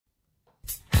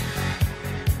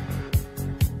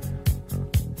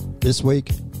This week,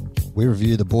 we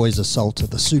review the boys' assault at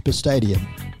the Super Stadium.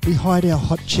 We hide our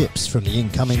hot chips from the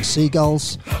incoming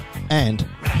Seagulls. And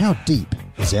how deep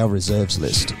is our reserves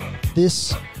list?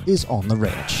 This is On the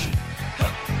Ranch.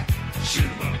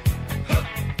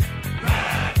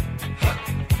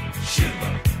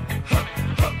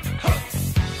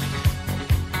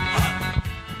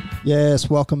 Yes,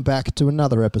 welcome back to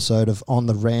another episode of On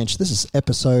the Ranch. This is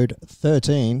episode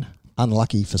 13.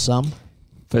 Unlucky for some.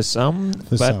 For some,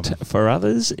 for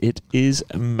others, it is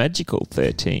magical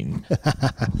 13.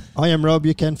 I am Rob.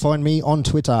 You can find me on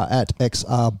Twitter at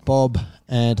XRBob.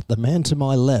 And the man to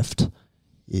my left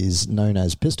is known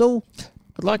as Pistol.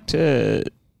 I'd like to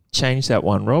change that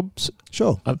one, Rob.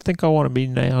 Sure. I think I want to be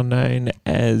now known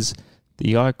as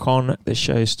the icon, the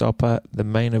showstopper, the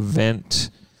main event,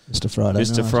 Mr. Friday Night.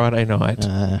 Mr. Friday Night.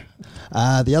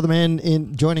 The other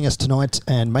man joining us tonight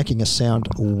and making us sound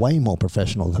way more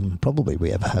professional than probably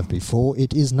we ever have before,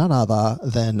 it is none other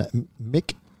than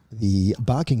Mick, the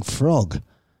barking frog.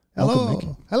 Hello. Welcome,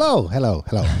 Mick. Hello.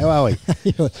 How are we?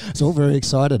 It's all very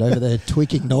excited over there,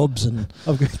 tweaking knobs and...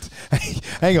 I've got,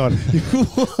 hang on.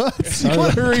 What? You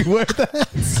want to reword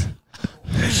that?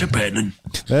 There's a paddling.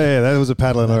 Yeah, that was a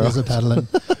paddling. That is a paddling.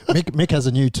 Mick has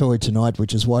a new toy tonight,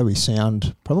 which is why we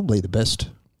sound probably the best,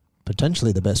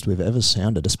 potentially the best we've ever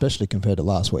sounded, especially compared to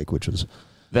last week, which was...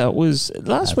 That was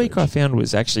last average. week. I found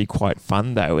was actually quite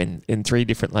fun though. In 3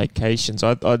 different locations,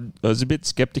 I was a bit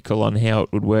skeptical on how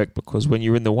it would work because when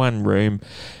you're in the one room,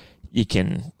 you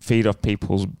can feed off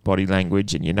people's body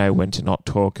language and you know when to not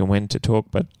talk and when to talk.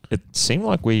 But it seemed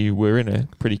like we were in a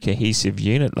pretty cohesive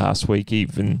unit last week,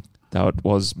 even though it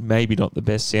was maybe not the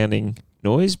best sounding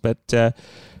noise. But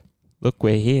look,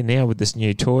 we're here now with this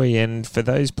new toy, and for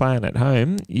those playing at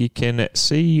home, you can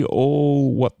see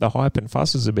all what the hype and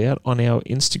fuss is about on our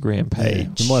Instagram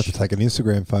page. We might have to take an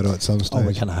Instagram photo at some stage. Oh,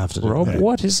 we're going to have to do Rob, that.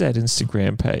 what is that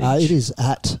Instagram page? It is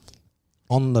at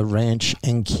On the Ranch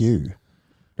NQ.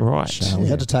 Right. So we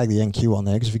had to tag the NQ on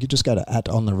there because if you could just go to at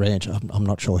On the Ranch, I'm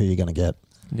not sure who you're going to get.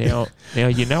 Now,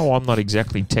 you know I'm not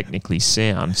exactly technically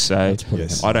sound, so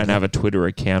Yes. I don't have a Twitter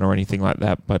account or anything like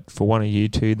that, but for one of you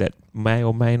two that may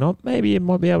or may not, maybe you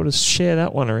might be able to share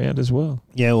that one around as well.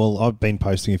 Yeah, well, I've been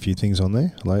posting a few things on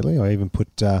there lately. I even put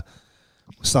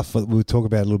stuff that we'll talk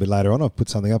about a little bit later on. I've put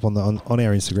something up on our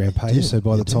Instagram page, so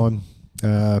by the time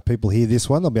people hear this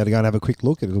one, they'll be able to go and have a quick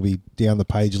look. It'll be down the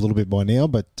page a little bit by now,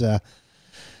 but I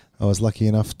was lucky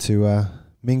enough to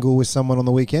mingle with someone on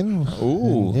the weekend.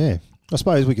 Ooh. And, yeah. I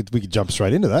suppose we could jump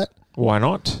straight into that. Why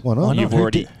not? Why not? You've Who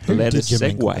already let us did you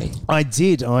mingle segue. with? I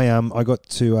did. I got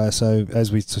to. So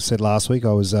as we said last week,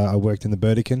 I worked in the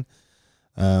Burdekin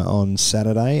on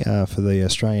Saturday for the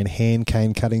Australian Hand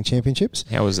Cane Cutting Championships.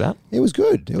 How was that? It was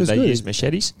good. It Did was they good. use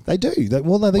machetes? They do.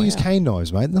 They use Wow. cane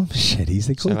knives, mate. Not machetes.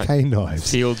 They're called like cane knives.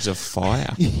 Fields of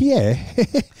fire. Yeah.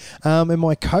 And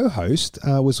my co-host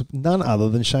was none other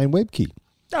than Shane Webke.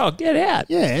 Oh, get out.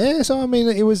 Yeah. So I mean,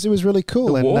 it was really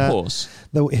cool. The warhorse.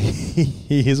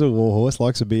 He is a warhorse,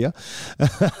 likes a beer,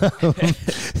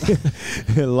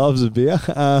 loves a beer,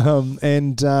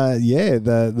 the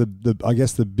I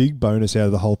guess the big bonus out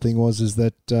of the whole thing is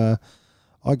that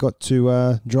I got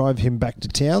to drive him back to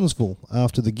Townsville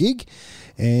after the gig,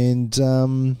 and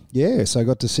so I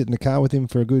got to sit in the car with him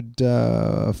for a good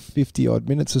 50 odd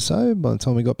minutes or so by the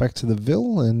time we got back to the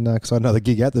Ville, and because I had another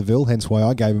gig at the Ville, hence why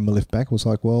I gave him a lift back. I was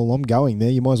like, well, I'm going there,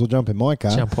 you might as well jump in my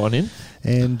car. Jump on in.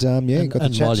 And got to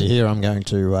And chat while to you're here, I'm going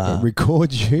to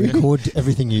record you. record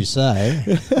everything you say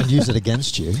and use it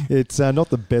against you. It's not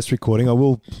the best recording. We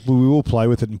will play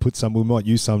with it and put some. We might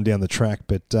use some down the track,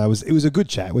 but it was a good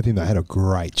chat with him. I had a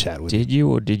great chat with him. Did you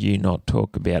or did you not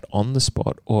talk about on the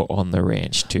spot or on the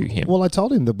ranch to him? Well, I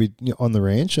told him that we on the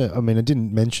ranch. I mean, I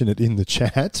didn't mention it in the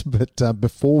chat, but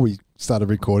before we started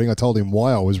recording, I told him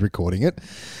why I was recording it.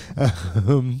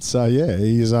 So yeah,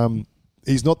 he's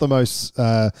not the most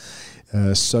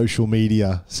social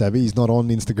media savvy. He's not on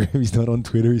Instagram. He's not on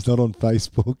Twitter. He's not on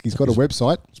Facebook. He's got a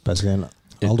website. It's basically an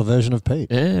older version of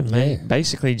Pete. Yeah, mate. Yeah.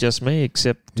 Basically just me,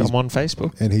 except I'm on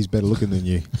Facebook. And he's better looking than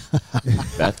you.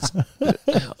 That's look,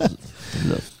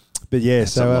 But yeah,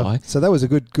 That's a lie. so that was a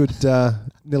good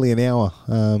nearly an hour.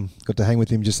 Got to hang with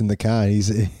him just in the car.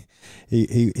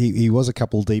 He was a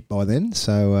couple deep by then,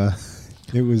 so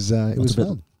it was It's a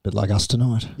fun. bit like us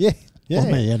tonight. Yeah, Yeah.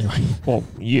 Well, me anyway. Well,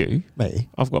 you. Me.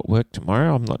 I've got work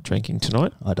tomorrow. I'm not drinking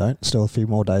tonight. I don't. Still a few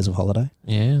more days of holiday.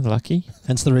 Yeah, lucky.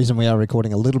 Hence the reason we are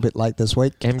recording a little bit late this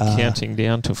week. I'm counting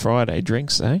down to Friday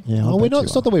drinks, eh? Yeah, Oh, I we're bet not. you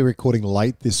It's not that we're recording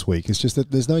late this week. It's just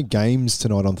that there's no games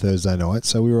tonight on Thursday night,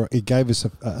 so it gave us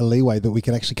a leeway that we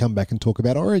can actually come back and talk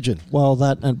about Origin. Well,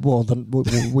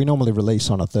 we normally release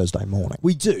on a Thursday morning.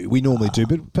 We do. We normally do.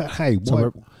 But hey,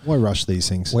 So why rush these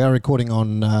things? We are recording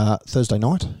on Thursday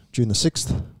night, June the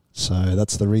 6th. So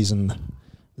that's the reason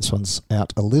this one's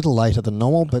out a little later than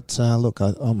normal. But look,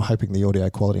 I'm hoping the audio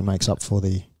quality makes up for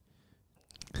the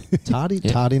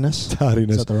tardiness.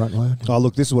 Tardiness. Is that the right word? Oh,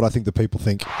 look, this is what I think the people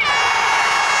think.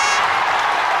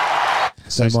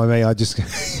 So by me, I just...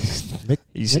 Mick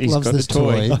He's loves got a this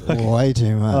toy. way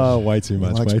too much. Oh, way too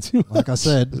much, way too much. Like I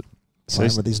said, So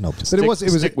playing with these knobs. But it was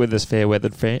stick with us, fair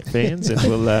weathered fans, and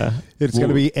we'll. It's going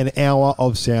to be an hour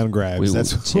of sound grabs. We will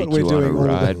That's take what we're you doing. on a all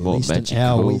ride the, more least an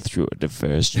hour magical with- through a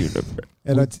diverse universe.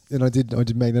 and I did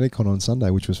Magneticon on Sunday,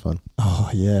 which was fun. Oh,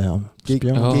 yeah. Geek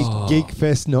Oh.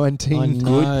 Fest 19. I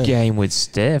know. Good game with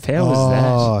Steph. How was that?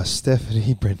 Oh,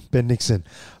 Stephanie Ben Nixon.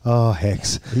 Oh,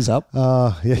 Hex. He's up.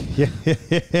 Oh, yeah.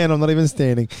 And I'm not even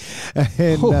standing.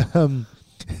 And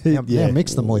Yeah,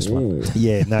 mix the moist one.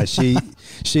 Yeah, no, she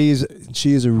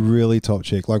is a really top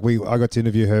chick. Like I got to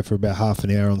interview her for about half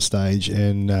an hour on stage,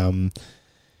 and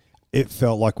it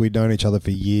felt like we'd known each other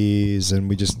for years,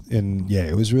 and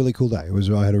it was a really cool day.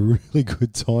 I had a really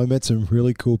good time, met some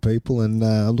really cool people, and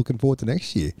I'm looking forward to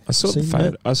next year. I saw the Seen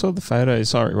photo. that? I saw the photos.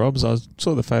 Sorry, Robs. I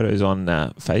saw the photos on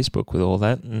Facebook with all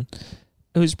that, and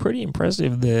it was pretty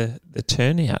impressive. The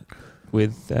turnout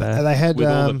with They had, with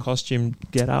all the costume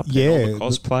get up, yeah, and all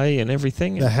the cosplay and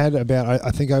everything. They had about,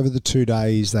 I think, over the 2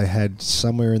 days, they had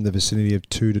somewhere in the vicinity of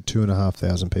 2,000 to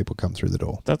 2,500 people come through the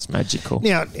door. That's magical.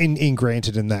 Now, in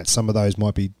granted, in that some of those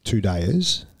might be 2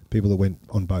 days, people that went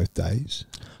on both days.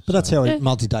 But that's how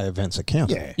multi-day events are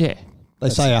counted. Yeah. Yeah, They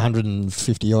say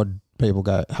 150 odd people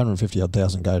go, 150 odd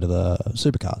thousand go to the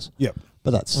supercars. Yep.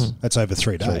 But that's That's over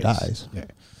 3 days. 3 days. Yeah.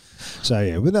 So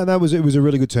yeah, but no, it was a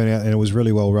really good turnout, and it was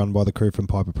really well run by the crew from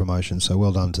Piper Promotions. So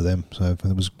well done to them. So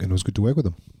it was good to work with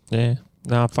them. yeah.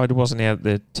 No, if I wasn't out at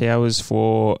the towers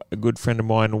for a good friend of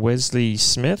mine, Wesley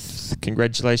Smith,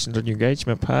 congratulations on your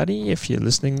engagement party. If you're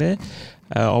listening there,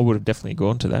 I would have definitely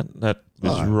gone to that. That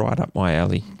was right up my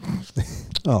alley.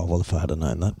 Oh, well, if I had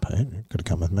known that, Pete, you could have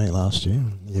come with me last year,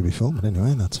 the year before. But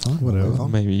anyway, that's fine. Whatever. Move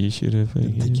on. Maybe you should have.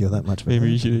 Didn't think you're that much of a Maybe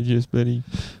man. you should have just bloody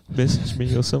messaged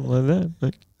me or something like that.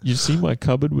 Like, you see my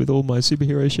cupboard with all my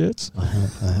superhero shirts? I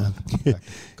have.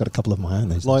 Got a couple of my own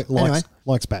these days.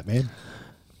 Likes Batman.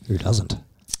 Who doesn't?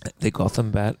 The Gotham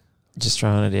Bat, just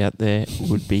throwing it out there,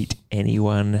 would beat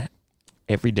anyone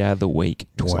every day of the week,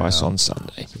 twice Wow. on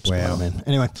Sunday. Wow. Man.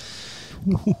 Anyway,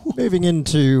 moving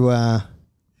into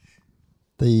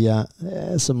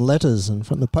some letters, and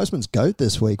from the Postman's Goat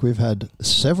this week, we've had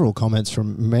several comments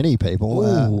from many people.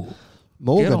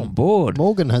 Ooh, get on board.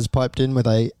 Morgan has piped in with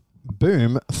a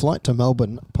boom flight to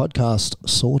Melbourne podcast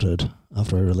sorted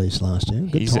after a release last year.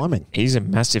 Good timing. He's a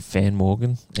massive fan,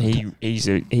 Morgan.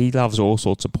 He loves all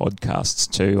sorts of podcasts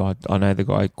too. I know the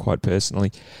guy quite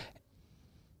personally.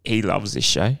 He loves this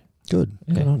show. Good.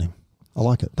 Yeah. Good on him. I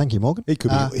like it. Thank you, Morgan. He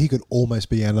could almost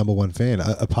be our number one fan,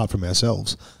 apart from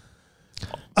ourselves.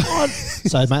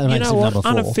 So that You makes know him what? number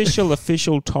 4. Unofficial,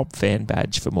 official top fan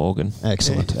badge for Morgan.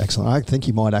 Excellent, excellent. I think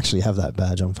he might actually have that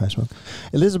badge on Facebook.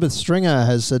 Elizabeth Stringer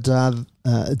has said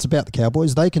it's about the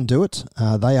Cowboys. They can do it.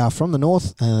 They are from the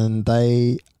north and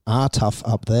they are tough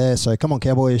up there. So come on,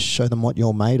 Cowboys, show them what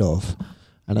you're made of.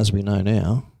 And as we know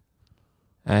now,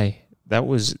 Hey, that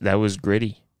was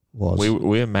gritty.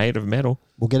 We're made of metal.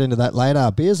 We'll get into that later.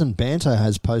 Beers and Banter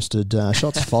has posted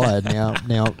shots fired.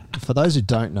 Now, for those who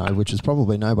don't know, which is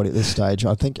probably nobody at this stage,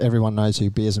 I think everyone knows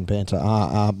who Beers and Banter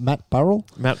are. Matt Burrell.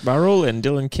 Matt Burrell and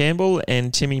Dylan Campbell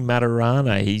and Timmy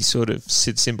Maturana. He sort of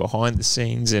sits in behind the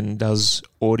scenes and does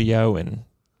audio and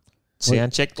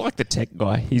sound check, like the tech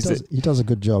guy. He does a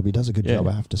good job. He does a good job,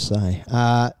 I have to say.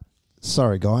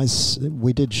 Sorry, guys.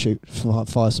 We did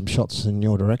fire some shots in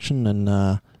your direction, and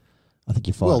I think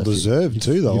you fired Well deserved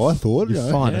too, though. I thought you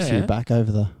fired a few Yeah. back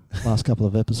over the last couple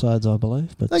of episodes, I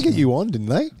believe. But they get you on, didn't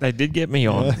they? They did get me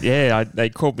on. Yeah, they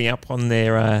called me up on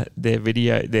their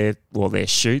video, their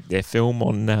shoot, their film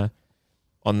on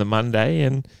the Monday,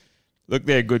 and look,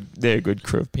 they're a good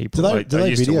crew of people. Do they I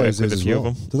used to video work theirs with a as few well?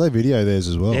 of them. Do they video theirs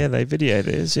as well? Yeah, they video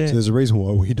theirs. Yeah, So there's a reason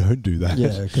why we don't do that.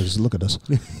 yeah, because look at us.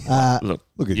 look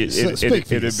Look at you. you. Speak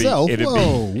for yourself.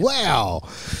 Whoa, wow.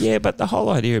 Yeah, but the whole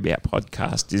idea about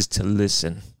podcast is to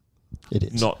listen, It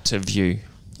is. not to view.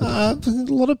 A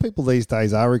lot of people these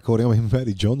days are recording. I mean,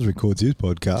 Matty Johns records his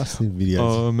podcast and videos.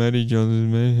 Oh, Matty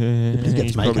Johns, He gets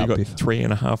he's probably makeup got if-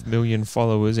 3.5 million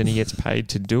followers, and he gets paid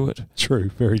to do it. True,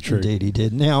 very true. Indeed, he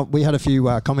did. Now, we had a few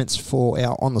comments for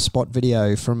our on-the-spot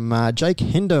video from Jake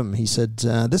Hendham. He said,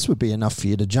 this would be enough for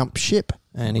you to jump ship.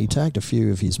 And he tagged a few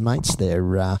of his mates there.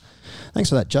 Thanks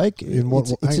for that, Jake.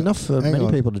 It's enough for many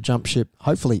people to jump ship,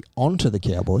 hopefully, onto the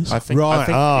Cowboys. I think, Right.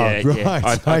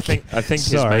 I think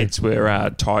his Sorry. mates were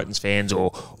Titans fans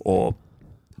or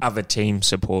other team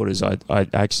supporters. I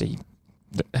actually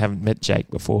haven't met Jake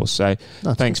before, so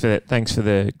No, thanks for that. Thanks for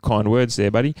the kind words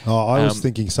there, buddy. Oh, I was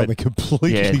thinking something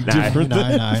completely different.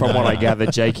 No, From what I gather,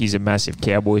 Jake, he's a massive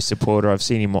Cowboys supporter. I've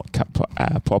seen him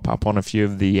pop up on a few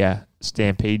of the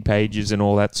Stampede pages and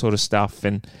all that sort of stuff.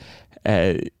 And,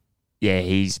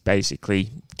 he's basically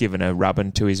given a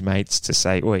rubbing to his mates to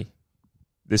say, oi,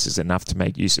 this is enough to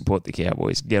make you support the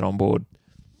Cowboys. Get on board.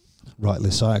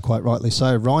 Rightly so, quite rightly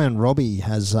so. Ryan Robbie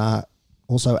has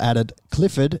also added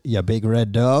Clifford, your big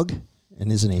red dog.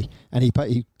 And isn't he? And he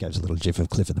gave us a little gif of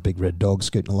Clifford, the big red dog,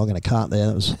 scooting along in a cart there.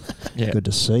 That was good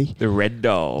to see. The red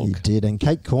dog. He did. And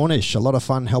Kate Cornish, a lot of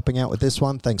fun helping out with this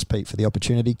one. Thanks, Pete, for the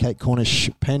opportunity. Kate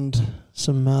Cornish penned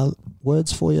some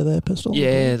words for you there, Pistol.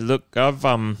 Yeah, look, I've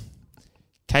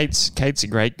Kate's a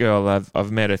great girl.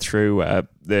 I've met her through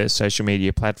the social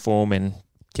media platform and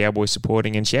Cowboy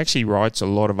supporting, and she actually writes a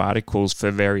lot of articles for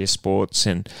various sports,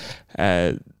 and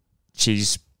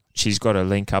she's got a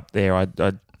link up there. I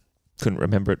couldn't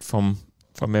remember it from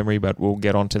memory, but we'll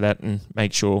get onto that and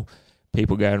make sure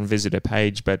people go and visit her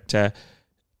page. But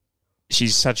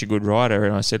she's such a good writer,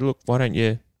 and I said, look, why don't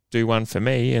you do one for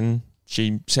me? And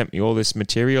she sent me all this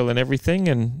material and everything,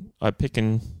 and I picked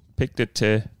it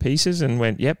to pieces and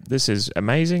went, yep, this is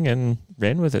amazing, and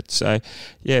ran with it. So,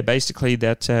 yeah, basically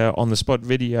that on-the-spot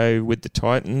video with the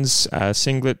Titans,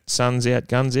 singlet, sun's out,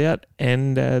 guns out,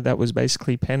 and that was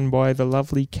basically penned by the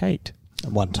lovely Kate.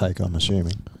 One take, I'm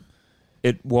assuming.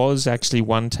 It was actually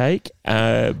one take,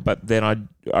 but then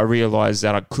I realised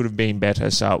that I could have been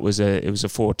better, so it was a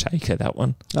 4-taker, that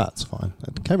one. Oh, that's fine.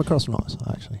 It came across nice,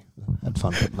 actually. Had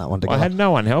fun putting that one together. I had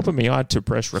no one helping me. I had to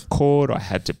press record. I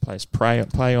had to press play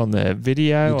on the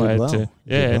video. You did I had well. to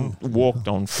and walked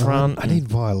on front. I need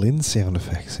violin sound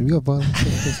effects. Have you got violin sound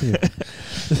effects here?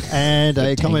 And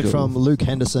a comment tingle. from Luke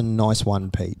Henderson. Nice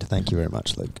one, Pete. Thank you very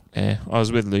much, Luke. Yeah, I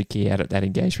was with Lukey out at that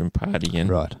engagement party, and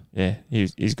Right. yeah,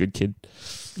 he's a good kid.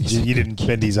 You didn't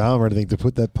bend his arm or anything to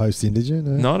put that post in, did you?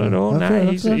 No? Not at all. Fair No,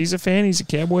 enough, he's a fan. He's a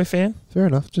Cowboy fan. fair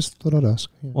enough. Just thought I'd ask.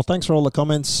 Yeah. Well, thanks for all the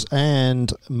comments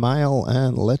and mail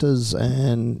and letters.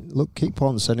 And look, keep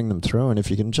on sending them through. And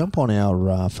if you can jump on our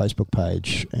Facebook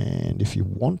page, and if you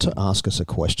want to ask us a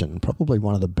question, probably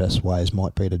one of the best ways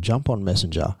might be to jump on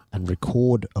Messenger and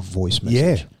record a voice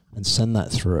message and send that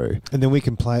through. And then we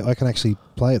can play. I can actually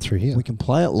play it through here. We can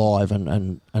play it live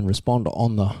and respond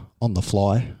on the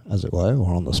fly, as it were,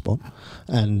 or on the spot.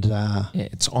 And Yeah,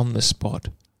 it's on the spot.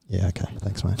 yeah, okay,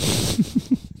 thanks,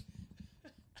 mate.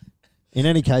 In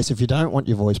any case, if you don't want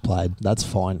your voice played, that's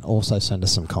fine. Also, send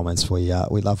us some comments. We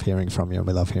love hearing from you, and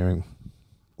we love hearing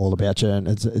all about you. And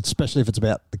it's especially if it's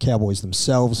about the Cowboys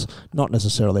themselves, not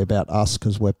necessarily about us,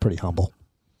 because we're pretty humble.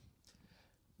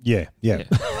 Yeah.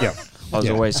 I was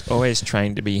always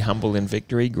trained to be humble in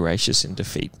victory, gracious in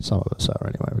defeat. Some of us are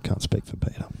anyway. We can't speak for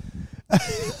Peter.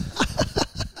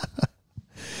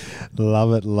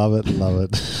 Love it.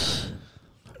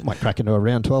 Might crack into a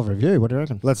round 12 review. What do you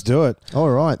reckon? Let's do it. All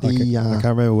right. I can't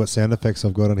remember what sound effects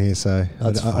I've got on here, so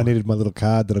That's I fine. needed my little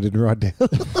card that I didn't write down.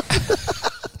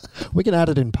 We can add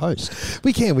it in post.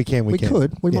 We can. We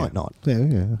could. We Yeah. might not. Yeah.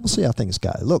 We'll see how things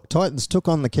go. Look, Titans took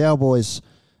on the Cowboys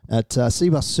at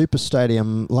Seabus Super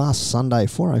Stadium last Sunday,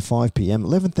 4:05 p.m.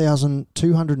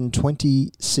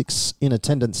 11,226 in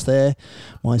attendance there.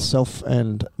 Myself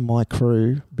and my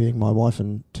crew, being my wife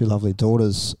and two lovely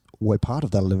daughters, were part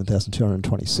of that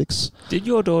 11,226. Did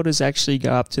your daughters actually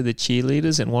go up to the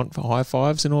cheerleaders and want high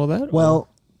fives and all that? Well,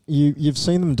 you've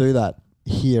seen them do that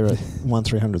here at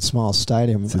 1300 Smiles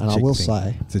Stadium, It's a and I chick will thing.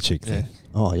 say, It's a cheek thing.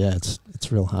 oh yeah, it's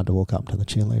real hard to walk up to the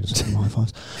cheerleaders and give them high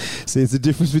fives. See, it's the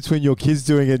difference between your kids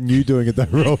doing it and you doing it, though,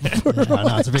 Rob. I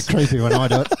know, it's a bit creepy when I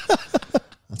do it.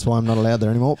 That's why I'm not allowed there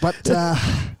anymore. But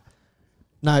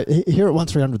no, here at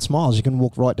 1300 Smiles, you can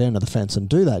walk right down to the fence and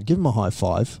do that. Give them a high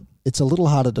five. It's a little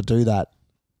harder to do that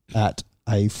at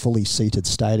a fully seated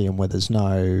stadium where there's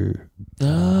no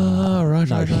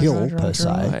hill per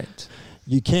se.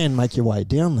 You can make your way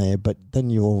down there, but then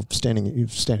you're standing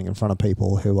in front of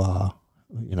people who are,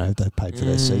 they've paid for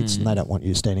their seats, and they don't want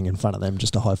you standing in front of them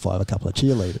just to high five a couple of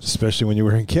cheerleaders. Especially when you're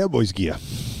wearing Cowboys gear.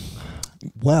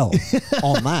 Well,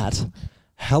 on that,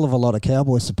 hell of a lot of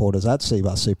Cowboy supporters at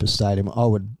Seabus Super Stadium. I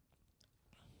would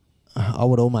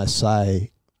almost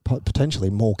say potentially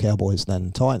more Cowboys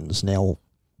than Titans. Now,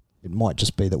 it might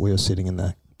just be that we were sitting in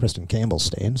the Preston Campbell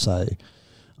stand, so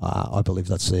I believe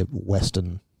that's the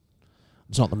Western.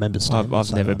 It's not the members' stand.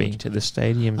 I've never been to the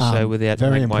stadium, so without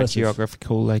knowing my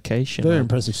geographical location. Very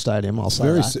impressive stadium, I'll say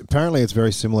that. Apparently, it's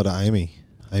very similar to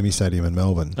Amy Stadium in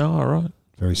Melbourne. Oh, all right.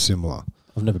 Very similar.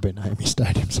 I've never been to Amy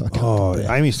Stadium, so I can't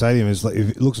compare. Amy Stadium is like,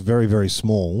 it looks very, very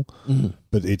small,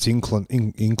 but its incline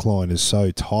is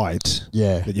so tight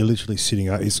that you're literally sitting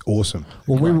out. It's awesome.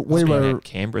 Well, we were at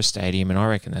Canberra Stadium, and I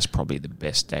reckon that's probably the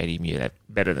best stadium.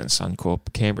 Better than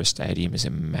Suncorp. Canberra Stadium is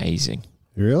amazing.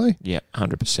 Really? Yeah,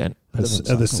 100%. Are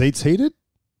the seats heated?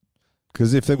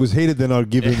 Because if it was heated, then I'd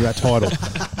give him that title.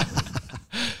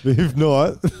 If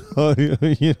not, I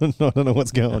don't know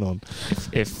what's going on.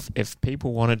 If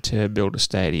people wanted to build a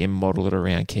stadium, model it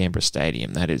around Canberra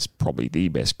Stadium, that is probably the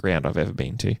best ground I've ever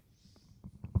been to.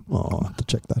 Oh, I'll have to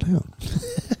check that out.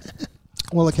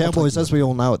 Well, the Cowboys, as we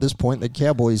all know at this point, the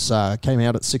Cowboys came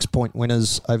out at 6-point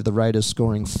winners over the Raiders,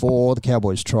 scoring 4. The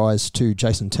Cowboys tries to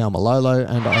Jason Taumalolo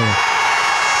and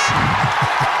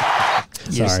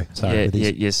Sorry.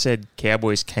 You said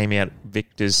Cowboys came out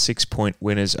victors, 6-point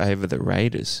winners over the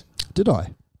Raiders. Did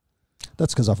I?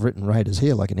 That's because I've written Raiders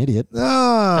here like an idiot. See,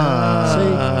 I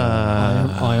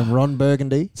am Ron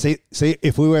Burgundy. See,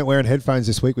 if we weren't wearing headphones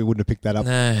this week, we wouldn't have picked that up.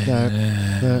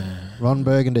 No. Ron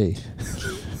Burgundy.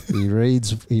 He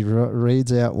reads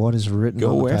out what is written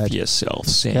on the page. Go F yourself,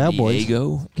 San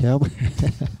Diego.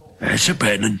 That's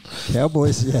happening.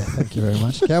 Cowboys, thank you very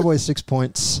much. Cowboys 6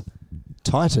 points.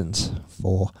 Titans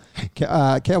 4.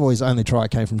 Cowboys' only try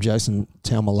came from Jason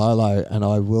Taumalolo, and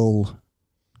I will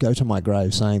go to my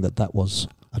grave saying that was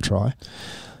a try.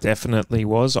 Definitely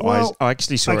was. I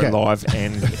actually saw it live,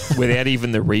 and without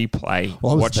even the replay,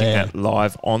 watching that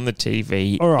live on the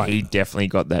TV, he definitely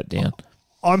got that down.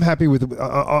 I'm happy with it.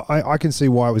 I can see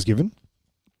why it was given.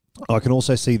 I can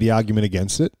also see the argument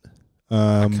against it.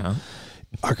 I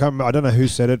don't know who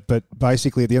said it, but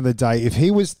basically at the end of the day, if he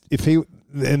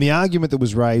and the argument that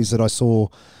was raised that I saw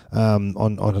on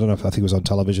I don't know if I think it was on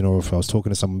television or if I was talking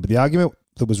to someone, but the argument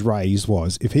that was raised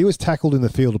was if he was tackled in the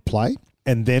field of play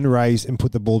and then raised and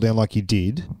put the ball down like he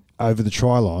did over the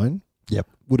try line,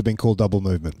 would have been called double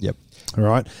movement. Yep. All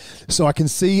right. So I can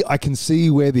see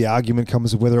where the argument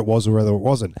comes of whether it was or whether it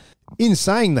wasn't. In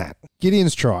saying that,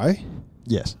 Gideon's try,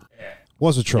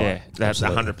 was a try. Yeah, that's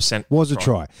 100%. Was a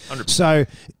try. 100%. So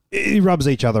it rubs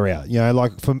each other out. You know,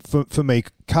 like for me,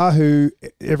 Kahu,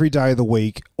 every day of the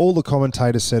week, all the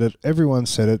commentators said it, everyone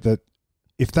said it, that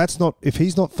if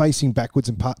he's not facing backwards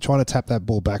and trying to tap that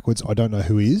ball backwards, I don't know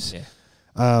who is. Yeah.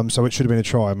 So it should have been a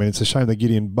try. I mean, it's a shame that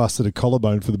Gideon busted a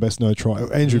collarbone for the best no try.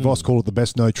 Andrew Voss called it the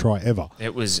best no try ever.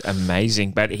 It was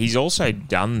amazing, but he's also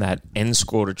done that and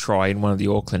scored a try in one of the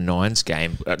Auckland Nines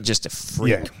game. Just a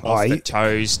freak off the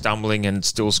toes, stumbling and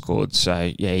still scored.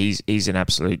 So yeah, he's an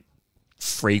absolute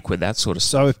freak with that sort of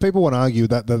stuff. So if people want to argue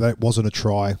that wasn't a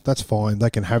try, that's fine. They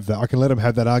can have that. I can let them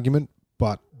have that argument,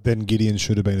 but then Gideon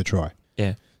should have been a try.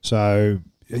 Yeah. So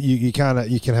you can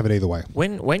have it either way.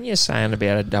 When you're saying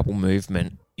about a double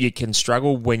movement, you can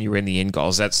struggle when you're in the end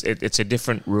goals. It's a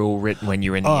different rule written when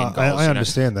you're in the end goals. I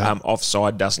understand that.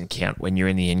 Offside doesn't count when you're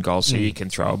in the end goal, so you can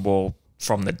throw a ball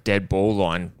from the dead ball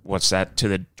line, to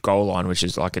the goal line, which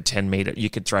is like a 10-metre. You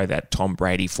could throw that Tom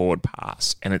Brady forward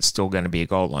pass, and it's still going to be a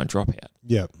goal line dropout.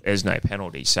 Yeah. There's no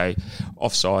penalty. So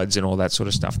offsides and all that sort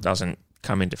of stuff doesn't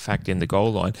come into fact in the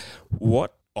goal line.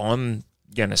 What I'm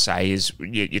going to say is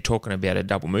you're talking about a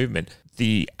double movement.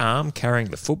 The arm carrying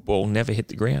the football never hit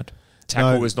the ground.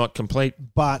 Tackle was not complete.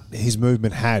 But his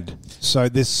movement had. So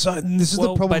this is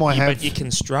the problem I have. But you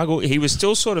can struggle. He was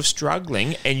still sort of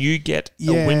struggling, and you get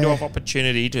a window of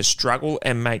opportunity to struggle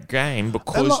and make game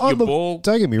because your ball...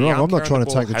 Don't get me wrong, I'm not trying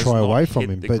to take the try away from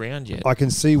him, but I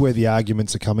can see where the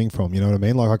arguments are coming from, you know what I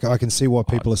mean? Like, I can see what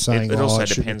people are saying. It also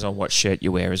depends on what shirt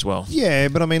you wear as well. Yeah,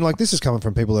 but I mean, like, this is coming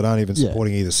from people that aren't even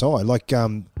supporting either side.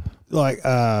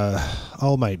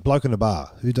 Old mate, Bloke in the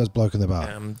Bar. Who does Bloke in the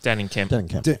Bar? Danny Kemp.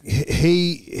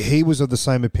 He was of the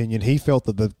same opinion. He felt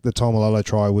that the Taumalolo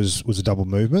try was a double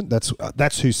movement.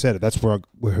 That's who said it. That's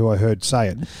who I heard say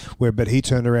it. But he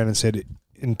turned around and said,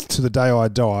 and to the day I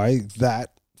die,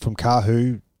 that from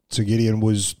Kahu to Gideon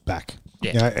was back.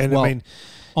 Yeah. You know, and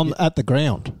I mean, at the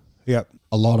ground. Yeah.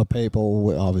 A lot of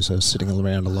people obviously were sitting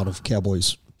around, a lot of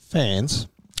Cowboys fans.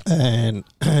 And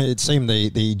it seemed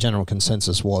the general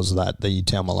consensus was that the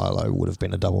Taumalolo would have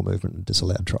been a double movement and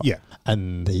disallowed try. Yeah.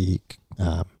 And the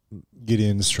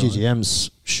Gideon's try. GGM's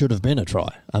should have been a try.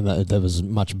 And there was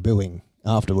much booing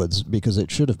afterwards because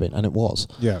it should have been, and it was.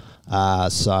 Yeah.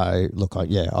 So, look, I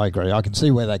agree. I can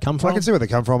see where they come from. I can see where they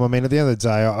come from. I mean, at the end of the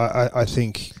day, I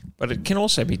think... But it can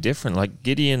also be different. Like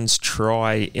Gideon's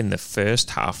try in the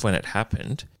first half when it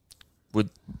happened would,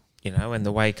 and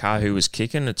the way Kahu was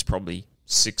kicking, it's probably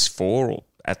 6-4 or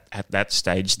at that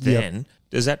stage then. Yep.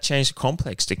 Does that change the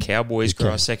complex? Do Cowboys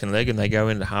grow a second leg and they go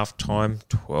into half-time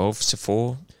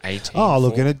 12-4, 18? Oh,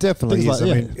 look, and it definitely things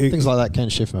is. Things like that can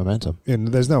shift momentum. And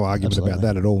there's no argument about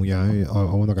that at all. I'm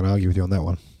not going to argue with you on that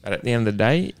one. But at the end of the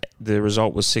day, the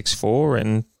result was 6-4.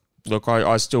 And, look,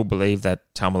 I still believe that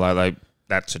Tamalolo,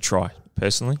 that's a try,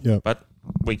 personally. Yep. But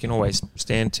we can always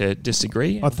stand to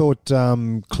disagree. I thought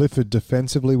Clifford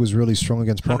defensively was really strong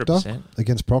against Proctor. 100%.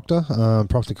 Against Proctor.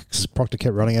 Proctor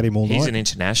kept running at him all night. He's an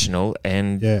international,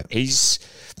 and it's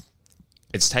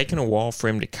taken a while for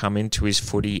him to come into his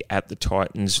footy at the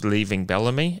Titans, leaving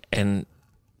Bellamy, and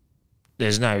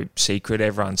there's no secret.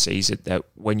 Everyone sees it that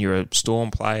when you're a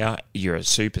Storm player, you're a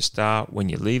superstar. When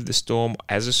you leave the Storm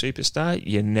as a superstar,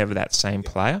 you're never that same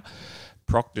player.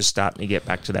 Proctor's starting to get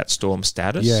back to that Storm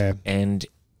status, and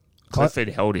Clifford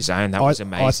held his own. That was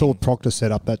amazing. I thought Proctor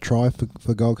set up that try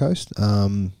for Gold Coast,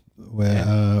 I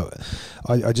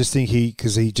just think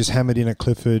because he just hammered in at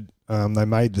Clifford. They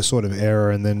made the sort of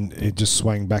error, and then it just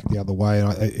swung back the other way.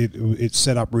 And it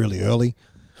set up really early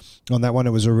on that one.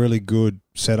 It was a really good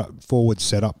forward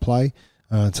setup play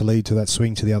to lead to that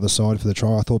swing to the other side for the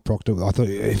try. I thought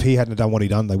if he hadn't done what he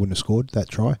done, they wouldn't have scored that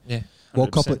try. Yeah,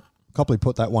 100%. Well, Copley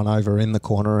put that one over in the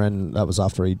corner, and that was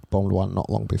after he bombed one not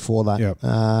long before that. Yep.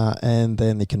 And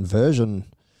then the conversion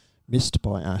missed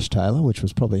by Ash Taylor, which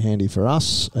was probably handy for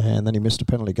us. And then he missed a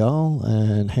penalty goal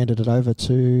and handed it over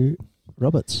to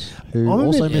Roberts, who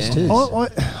also missed his.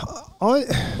 I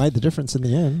made the difference in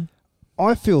the end.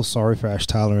 I feel sorry for Ash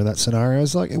Taylor in that scenario.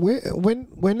 It's like,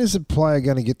 when is a player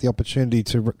going to get the opportunity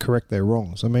to correct their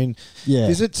wrongs? I mean,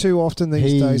 is it too often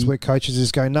these days where coaches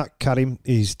just go, "Nah, cut him.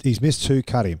 He's missed two,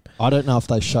 cut him." I don't know if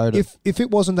they showed it. If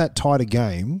it wasn't that tight a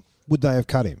game, would they have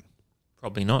cut him?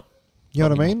 Probably not. You know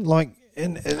what I mean? Like,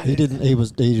 and he didn't. He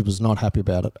was not happy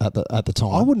about it at the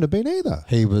time. I wouldn't have been either.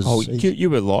 He was. Oh,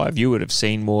 you were live. You would have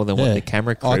seen more than what the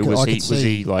camera crew was. Was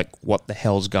he like, what the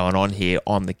hell's going on here?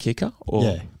 I'm the kicker. Or?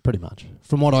 Yeah, pretty much.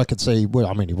 From what I could see, well,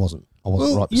 I mean, he wasn't. I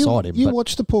wasn't right beside him. You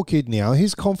watch the poor kid now.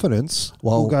 His confidence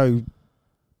will go.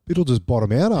 It'll just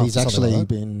bottom out. After he's actually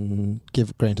been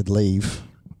granted leave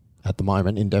at the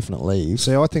moment, indefinite leave.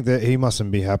 See, I think that he mustn't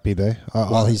be happy there.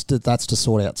 That's to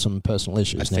sort out some personal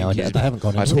issues now. They haven't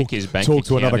got. I think his bank account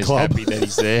to another club. Happy that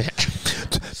he's there.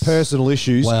 Personal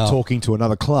issues. Talking to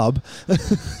another club.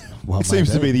 It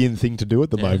seems to be the in thing to do at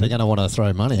the moment. They're going to want to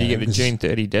throw money. You get the June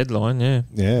 30 deadline. Yeah.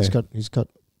 He's got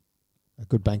a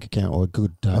good bank account or a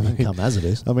good income as it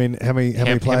is. I mean, how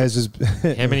many players is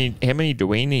how many do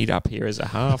we need up here as a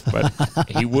half? But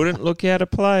he wouldn't look out of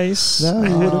place. No,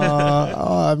 he wouldn't.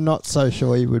 I'm not so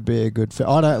sure he would be a good fit.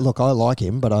 I like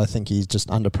him, but I think he's just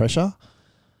under pressure.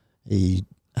 He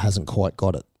hasn't quite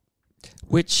got it.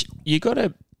 Which you got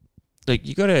to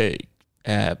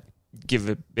give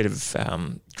a bit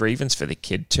of grievance for the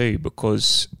kid too,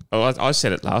 because I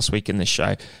said it last week in the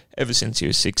show. Ever since he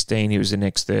was 16, he was the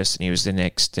next Thurston, he was the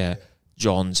next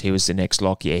Johns, he was the next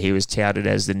Lockyer. He was touted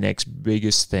as the next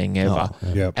biggest thing ever.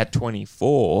 At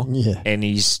 24, and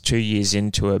he's 2 years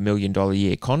into $1 million a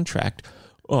year contract.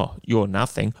 Oh, you're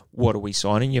nothing. What are we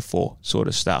signing you for? Sort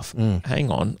of stuff. Hang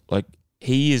on, like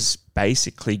he is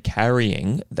basically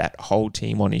carrying that whole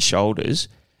team on his shoulders.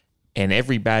 And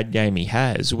every bad game he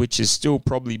has, which is still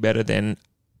probably better than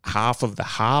half of the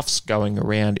halves going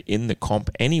around in the comp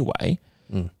anyway,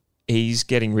 he's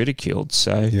getting ridiculed.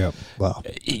 So,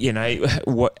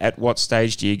 at what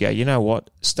stage do you go, you know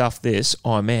what, stuff this,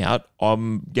 I'm out.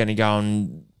 I'm going to go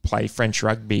and play French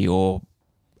rugby or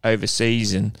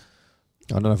overseas. And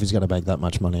I don't know if he's going to make that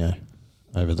much money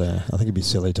over there. I think it'd be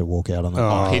silly to walk out on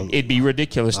that. It'd be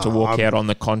ridiculous to walk out on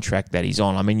the contract that he's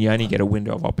on. I mean, you only get a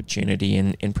window of opportunity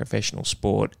in professional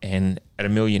sport, and at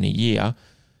 $1 million a year,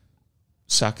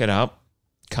 suck it up,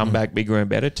 come back bigger and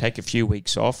better, take a few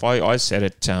weeks off. I said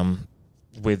it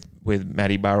with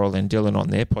Matty Burrell and Dylan on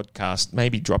their podcast,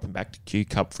 maybe dropping back to Q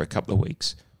Cup for a couple of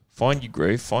weeks. Find your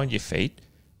groove, find your feet.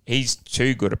 He's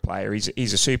too good a player. He's a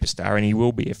superstar, and he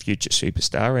will be a future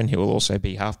superstar, and he will also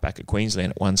be halfback at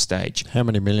Queensland at one stage. How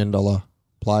many $1 million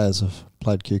players have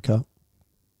played Q Cup?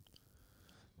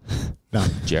 No.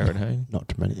 Jared Hayne. Not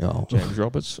too many. James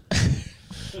Roberts.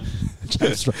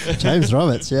 James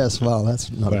Roberts, yes. Well,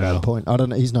 that's not a bad point. I don't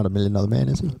know. He's not $1 million man,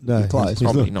 is he? No, he's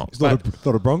probably not. He's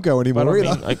not a Bronco anymore either.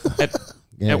 I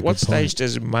mean, at what stage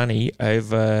does money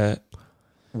over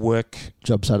work,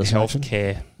 job satisfaction,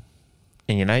 healthcare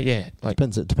And like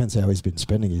Depends how he's been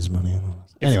spending his money.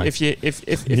 Anyway, if you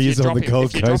He's on drop the him, Gold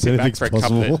if you drop Coast, him back anything's for a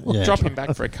couple possible. Yeah. drop him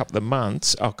back for a couple of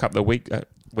months, or a couple of weeks,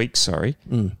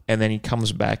 and then he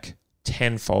comes back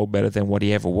tenfold better than what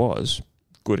he ever was.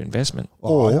 Good investment.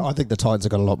 Well, I think the Titans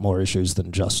have got a lot more issues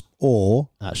than just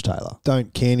Ash Taylor.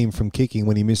 Don't can him from kicking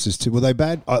when he misses two. Were they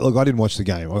bad? Look, I didn't watch the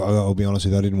game. I'll be honest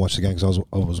with you, I didn't watch the game because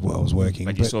I was working.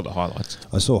 But you saw the highlights.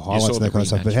 I saw highlights and that kind of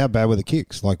stuff. rematch. But how bad were the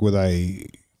kicks? Like, were they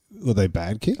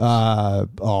bad kicks?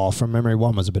 From memory,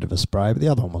 one was a bit of a spray, but the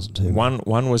other one wasn't too. One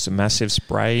was a massive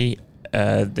spray.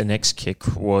 The next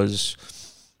kick was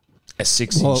a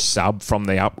 6-inch sub from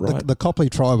the upright. The Copley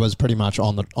try was pretty much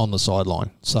on the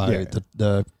sideline. So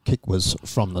the kick was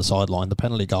from the sideline. The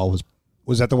penalty goal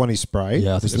Was that the one he sprayed?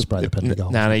 Yeah, I think he sprayed the penalty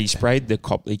goal. No, he sprayed the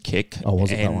Copley kick. Oh,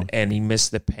 was it that one? And he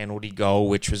missed the penalty goal,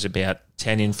 which was about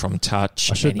 10 in from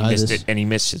touch. I should know this. And he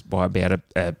missed it by about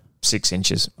 6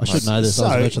 inches. I should know this.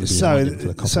 I was virtually behind him for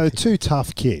the Copley kick. two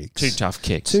tough kicks.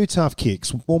 Two tough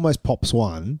kicks. Almost pops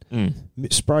one,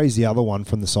 sprays the other one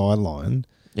from the sideline.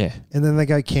 Yeah. And then they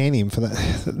go can him for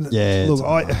that. Yeah. Look,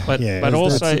 but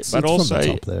also it's from the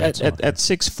top there, at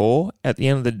 6'4", at the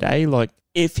end of the day, like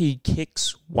if he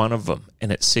kicks one of them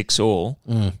and it's 6-all,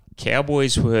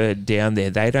 Cowboys were down there.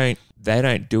 They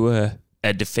don't do a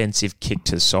defensive kick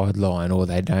to the sideline, or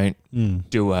they don't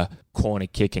do a corner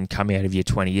kick and come out of your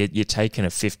 20. You're taking a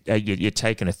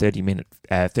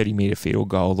 30-meter field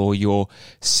goal, or you're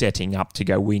setting up to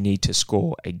go, we need to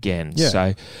score again. Yeah.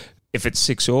 So if it's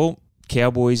 6-all,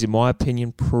 Cowboys, in my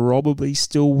opinion, probably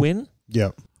still win. Yeah.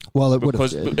 Well, it would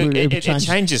Because it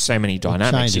changes so many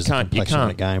dynamics. You can't.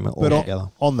 The game altogether.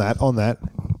 On that,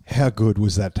 how good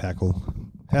was that tackle?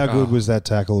 How good was that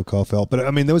tackle of Kyle Feldt? But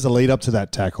I mean, there was a lead up to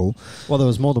that tackle. Well, there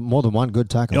was more than one good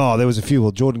tackle. Oh, there was a few.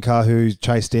 Well, Jordan Carr, who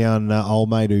chased down old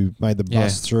mate who made the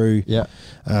bust through. Yeah.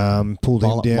 Pulled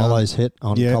him down. Mollo's hit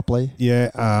on Copley.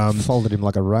 Yeah. Folded him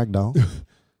like a rag doll.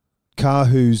 Carr,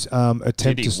 whose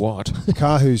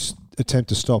attempt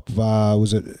to stop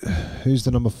was it? Who's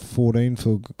the number 14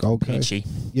 for Gold Coast? Peachy.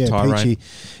 Yeah, Tyrone. Peachy.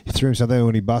 He threw himself there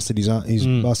when he busted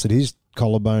busted his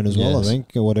collarbone as well, I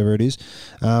think, or whatever it is.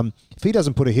 If he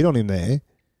doesn't put a hit on him there,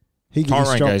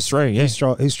 Tyrone goes through. Yeah,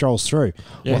 he strolls through.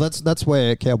 Yeah. Well, that's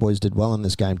where Cowboys did well in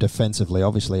this game. Defensively,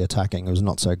 obviously attacking was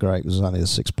not so great. It was only the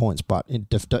 6 points, but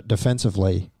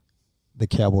defensively, the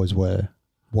Cowboys were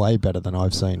way better than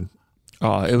I've seen.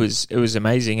 Oh, it was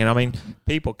amazing, and I mean,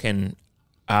 people can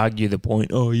argue the point.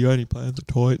 Oh, you only play the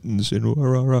Titans, and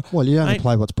rah, rah. Well, you only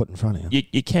play what's put in front of you.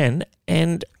 You can,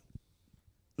 and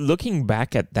looking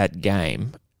back at that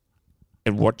game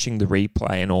and watching the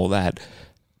replay and all that,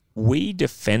 we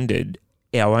defended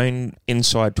our own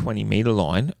inside 20-meter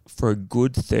line for a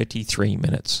good 33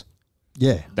 minutes.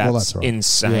 Yeah, That's right.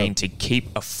 insane to keep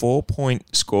a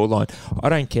 4-point scoreline. I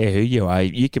don't care who you are.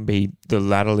 You can be the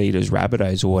ladder leaders,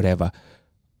 Rabbitohs, or whatever.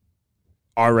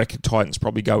 I reckon Titans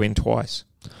probably go in twice.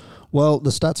 Well, the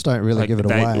stats don't really give it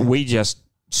away. We just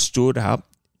stood up,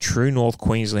 true North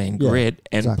Queensland grit,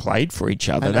 and played for each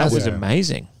other. And that was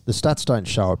amazing. The stats don't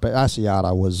show it, but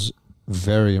Asiata was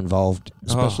very involved,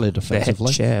 especially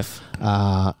defensively. The head chef.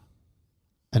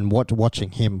 And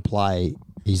watching him play,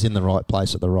 he's in the right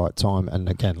place at the right time. And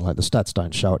again, like the stats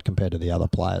don't show it compared to the other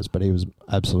players, but he was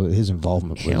absolutely, his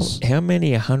involvement was... How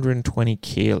many 120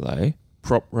 kilo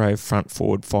prop row front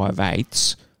forward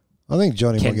 5/8 I think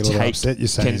Johnny might get a little upset. You're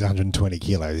saying he's 120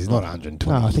 kilos. He's not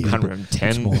 120. No, I think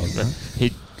 110.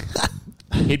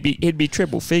 He'd be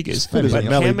triple figures. But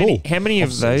how many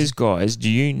of those guys do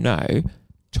you know,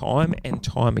 time and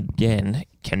time again,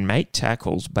 can make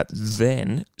tackles, but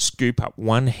then scoop up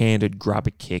one-handed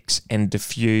grubber kicks and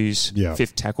diffuse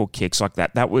fifth tackle kicks like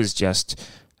that? That was just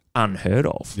unheard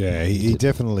of. Yeah, he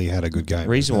definitely had a good game.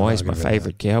 Reason why he's my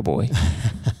favourite Cowboy.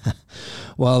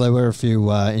 Well, there were a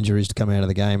few injuries to come out of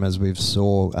the game, as we've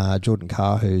saw. Jordan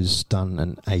Carr, who's done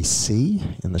an AC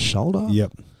in the shoulder.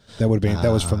 Yep. That would have been.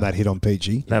 That was from that hit on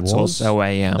Peachy. That's also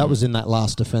a. That was in that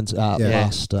last defense.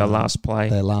 The last play.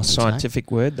 Their last scientific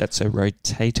attack. word. That's a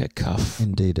rotator cuff.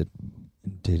 Indeed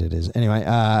it is. Anyway,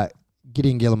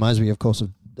 Gideon Gillan-Mosby, of course,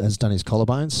 has done his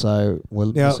collarbone, so we're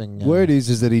missing. Word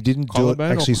is that he didn't collarbone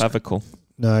do it actually. Or clavicle?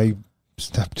 No, he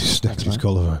snapped his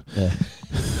collarbone. Yeah.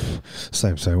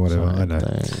 Same, whatever. I know.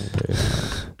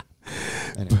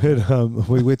 Anyway. But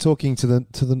we're talking to the.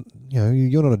 You know,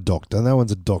 you're not a doctor. No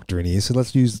one's a doctor in here, so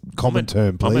let's use common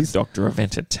term, please. I'm a doctor of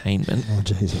entertainment. Oh,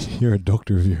 Jesus. You're a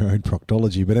doctor of your own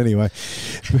proctology. But anyway.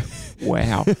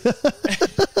 Wow.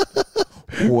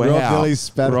 Rob really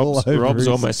spat Rob's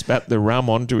almost spat the rum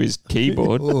onto his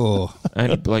keyboard. Oh.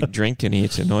 Only bloke drinking here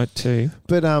tonight too.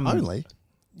 But Only?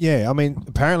 Yeah, I mean,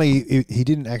 apparently he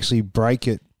didn't actually break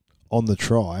it on the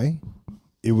try,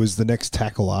 it was the next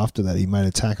tackle after that. He made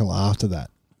a tackle after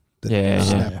that. Yeah,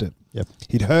 snapped it. Yep.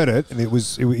 He'd heard it, and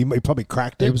he probably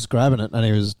cracked it. He was grabbing it, and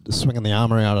he was swinging the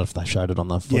arm around. I don't know if they showed it on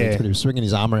the footage, Yeah. but he was swinging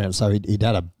his arm around, so he'd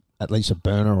had at least a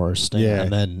burner or a sting, Yeah,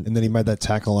 and then he made that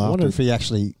tackle I after. wonder if he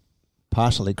actually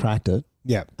partially cracked it.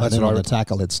 Yeah, And that's then what on I the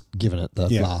tackle, it's given it the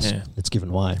Yeah. last. Yeah. It's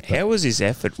given way. But How was his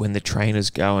effort when the trainer's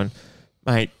going,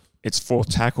 mate, it's fourth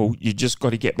tackle. You just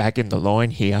got to get back in the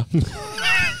line here.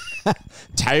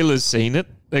 Taylor's seen it.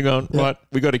 They're going, right,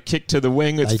 we got a kick to the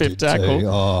wing. It's they fifth did tackle. too.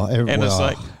 Oh, And it's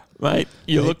like, mate,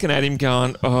 you're looking at him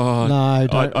going, oh, No,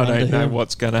 don't I run to don't know him.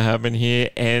 what's going to happen here.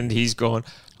 And he's gone,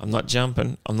 I'm not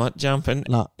jumping.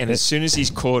 No. And as soon as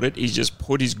he's caught it, he's just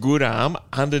put his good arm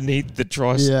underneath the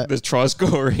try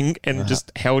scoring and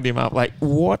just held him up. Like,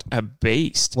 what a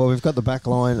beast. well, we've got the back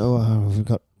line. Oh, we've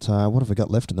got what have we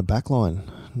got left in the back line?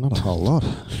 Not a whole lot.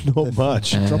 not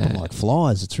much. Dropping like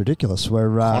flies. It's ridiculous.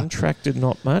 We're Contracted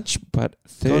not much, but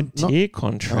third-tier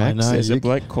contracts. I know, There's a you-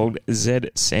 bloke called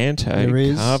Zed Santo There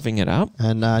is. carving it up.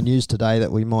 and news today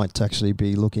that we might actually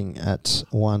be looking at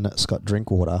one Scott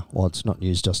Drinkwater. Well, it's not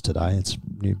news just today. It's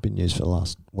been news for the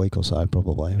last week or so,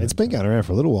 probably. It's been going around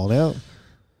for a little while now.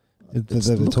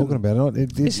 They're talking about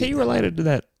it. Is he related to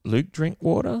that Luke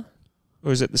Drinkwater?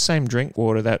 Or is it the same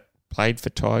Drinkwater that played for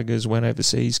Tigers, went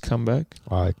overseas, come back?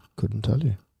 I couldn't tell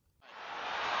you.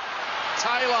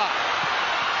 Taylor,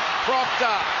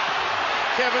 Proctor,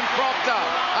 Kevin Proctor,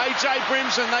 AJ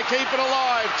Brimson, they keep it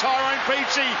alive. Tyrone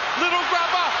Peachey, little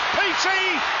grubber, Peachey,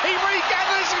 he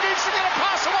regathers and he's going to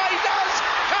pass away, he does,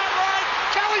 Cartwright,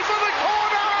 Kelly for the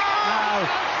corner! No.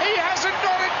 He hasn't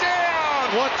got it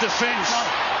down! What defence?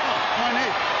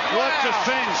 What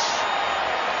defence?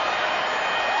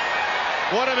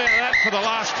 What about that for the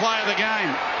last play of the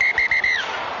game?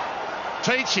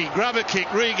 Peachey, grubber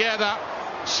kick, regather,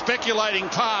 speculating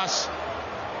pass.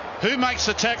 Who makes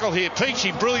the tackle here?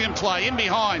 Peachey, brilliant play, in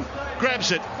behind,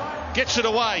 grabs it, gets it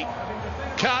away.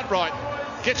 Cartwright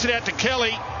gets it out to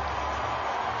Kelly.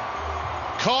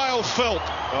 Kyle Felt.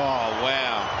 Oh,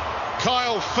 wow.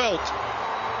 Kyle Felt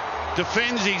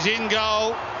defends his in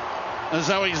goal as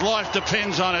though his life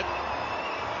depends on it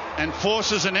and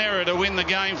forces an error to win the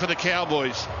game for the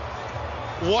Cowboys.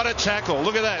 What a tackle.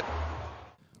 Look at that.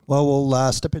 Well,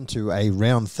 we'll step into a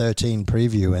round 13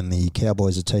 preview, and the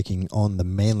Cowboys are taking on the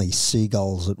Manly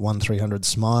Seagulls at 1300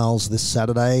 Smiles this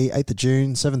Saturday, 8th of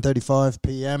June, 7:35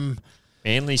 p.m.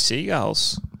 Manly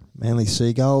Seagulls. Manly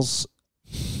Seagulls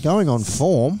going on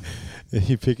form. Are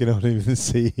you picking on him the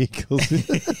Sea Eagles?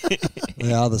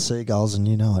 They are the Seagulls, and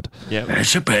you know it. Yep.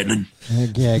 That's a pennon.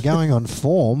 Yeah, going on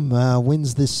form.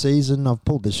 Wins this season. I've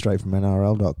pulled this straight from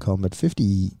NRL.com, but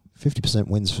 50%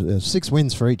 wins, 6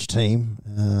 wins for each team.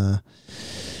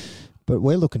 But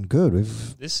we're looking good.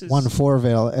 We've This is won 4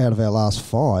 out of our last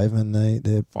 5, and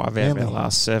they're 5 out of our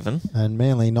last 7. and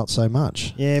Manly not so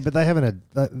much. yeah, but they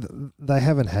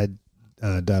haven't had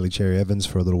Daly Cherry Evans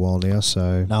for a little while now.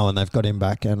 So No, and they've got him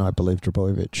back, and I believe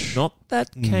Drabojevic. Not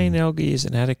that Kane Elgie is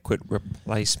an adequate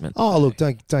replacement. oh look,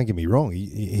 don't get me wrong.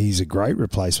 He's a great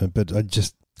replacement, but I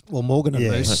just Well, Morgan and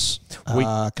Yeah. Moose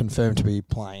are confirmed to be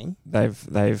playing.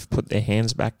 They've put their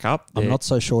hands back up. I'm not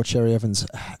so sure Cherry Evans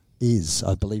is.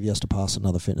 I believe he has to pass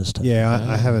another fitness test.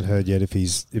 I haven't heard yet if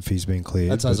he's been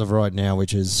cleared. That's as of right now,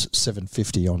 which is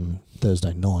 7:50 on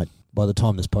Thursday night. By the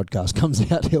time this podcast comes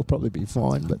out, he'll probably be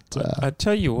fine. But I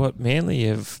tell you what, Manly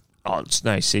have. Oh, it's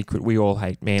no secret. We all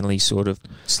hate Manly sort of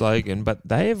slogan, but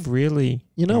they have really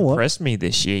You know what? impressed me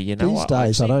this year. You know, these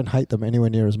days, I don't hate them anywhere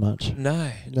near as much.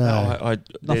 No. Nothing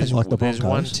There's, like the there's one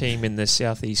Broncos. team in the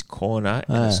southeast corner,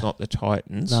 and it's not the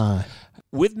Titans. No.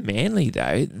 With Manly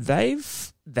though,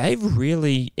 they've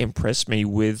really impressed me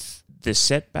with the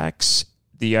setbacks,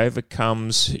 the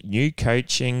overcomes, new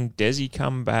coaching, Desi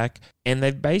come back, and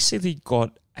they've basically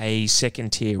got a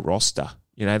second tier roster.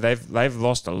 You know, they've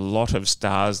lost a lot of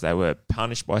stars. They were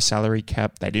punished by salary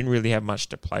cap. They didn't really have much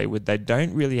to play with. They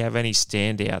don't really have any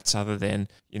standouts other than,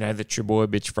 you know, the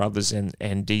Trebojevic brothers and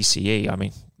DCE. I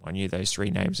mean, I knew those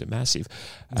 3 names are massive.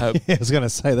 I was going to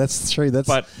say that's 3. That's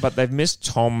But they've missed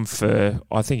Tom for,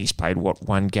 I think he's played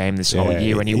one game this whole Yeah,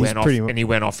 year, and he he's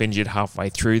went off injured halfway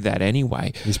through that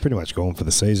anyway. he's pretty much gone for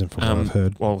the season from what I've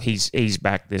heard. Well, he's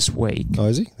back this week. Oh,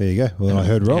 is he? There you go. Well, then I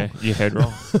heard wrong. Yeah, you heard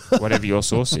wrong. Whatever your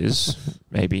source is,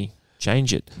 maybe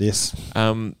change it. Yes.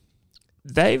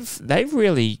 They've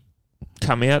really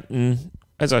come out, and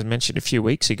as I mentioned a few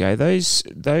weeks ago,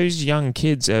 those young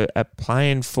kids are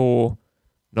playing for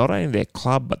not only their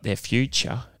club but their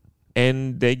future,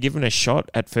 and they're given a shot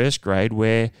at first grade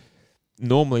where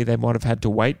normally they might have had to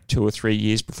wait 2 or 3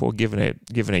 years before giving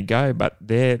a go, but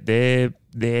they're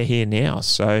here now.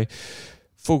 So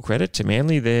full credit to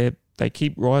Manly. They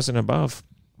keep rising above.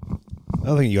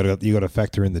 I think you got to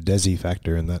factor in the Desi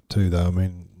factor in that too, though. I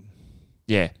mean,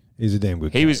 Yeah. he's a damn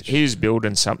good He coach. was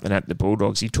building something at the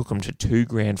Bulldogs. He took them to 2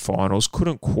 grand finals.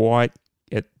 Couldn't quite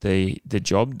get the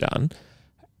job done,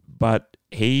 but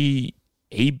he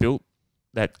built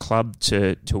that club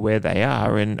to where they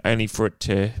are, and only for it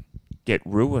to get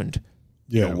ruined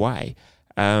in a way.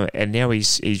 And now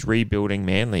he's rebuilding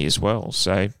Manly as well.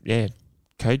 So yeah,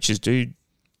 coaches do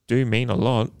mean a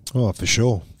lot. Oh, for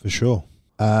sure.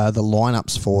 The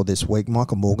lineups for this week,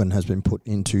 Michael Morgan has been put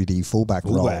into the fullback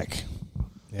role.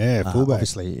 Yeah, fullback.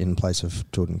 Obviously in place of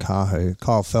Jordan Kahu.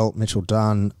 Kyle Felt, Mitchell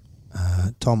Dunn,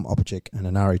 Tom Opachik and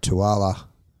Anari Tuala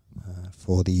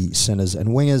for the centres and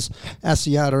wingers.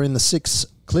 Asiata in the 6,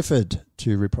 Clifford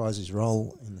to reprise his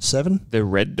role in the 7. The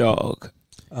Red Dog.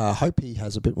 Hope he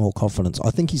has a bit more confidence.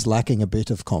 I think he's lacking a bit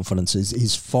of confidence.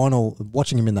 His final,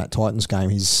 watching him in that Titans game,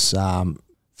 his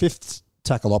 5th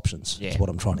tackle options is what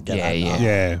I'm trying to get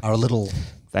at. Are a little...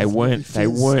 They weren't the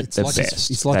like best.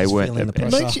 It's like they he's weren't feeling the the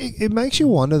best. pressure. It makes you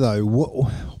wonder, though,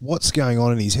 what's going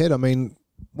on in his head. I mean,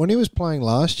 when he was playing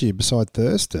last year beside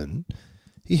Thurston,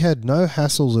 he had no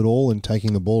hassles at all in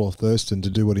taking the ball off Thurston to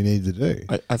do what he needed to do.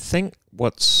 I think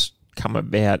what's come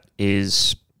about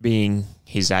is being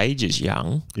his age is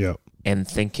young and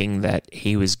thinking that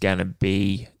he was going to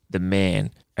be the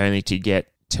man, only to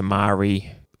get Tamari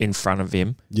in front of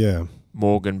him,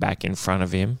 Morgan back in front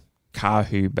of him,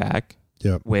 Kahu back.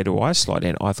 Where do I slide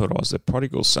in? I thought I was the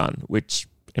prodigal son, which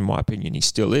in my opinion he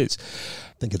still is.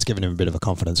 I think it's given him a bit of a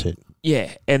confidence hit.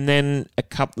 Yeah, and then a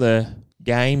couple of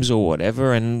games or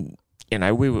whatever, and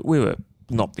we were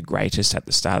not the greatest at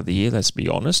the start of the year, let's be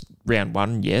honest. Round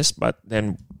 1, yes, but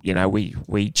then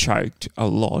we choked a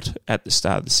lot at the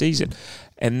start of the season.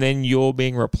 And then you're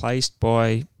being replaced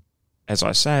by, as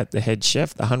I say, the head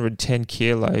chef, the 110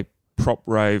 kilo prop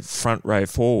row, front row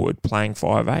forward playing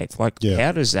 5'8".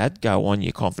 How does that go on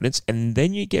your confidence? And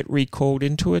then you get recalled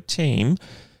into a team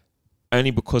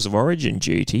only because of origin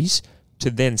duties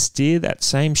to then steer that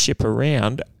same ship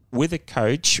around with a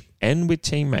coach and with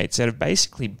teammates that have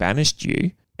basically banished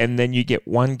you, and then you get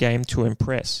one game to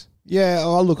impress. Yeah,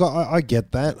 look, I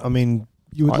get that. I mean,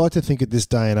 you would like to think at this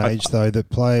day and age, though, that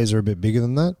players are a bit bigger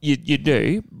than that. You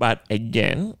do, but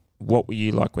again, what were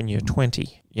you like when you were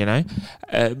 20?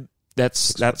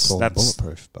 That's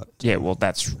bulletproof, but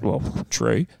that's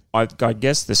true. I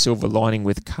guess the silver lining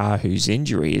with Kahu's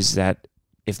injury is that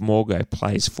if Morgo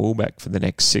plays fullback for the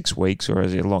next 6 weeks or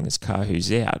as long as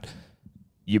Kahu's out,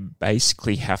 you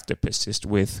basically have to persist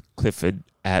with Clifford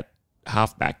at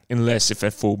halfback, unless if a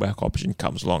fullback option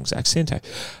comes along, Zach Sento.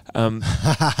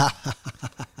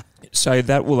 So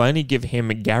that will only give him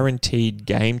a guaranteed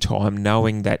game time,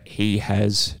 knowing that he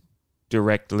has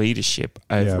direct leadership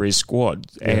over his squad,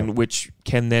 and which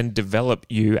can then develop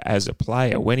you as a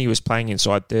player. When he was playing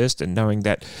inside Thurston, knowing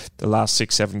that the last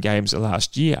 6-7 games of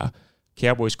last year,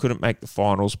 Cowboys couldn't make the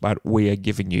finals, but we are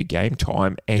giving you game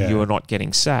time and you are not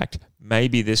getting sacked.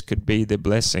 Maybe this could be the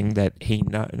blessing that he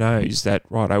knows that,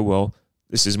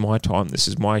 this is my time, this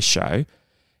is my show,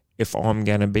 if I'm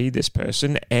going to be this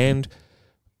person. And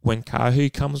when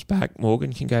Kahu comes back,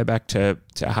 Morgan can go back to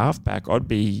halfback.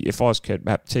 If I was Kurt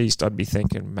Baptiste, I'd be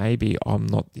thinking maybe I'm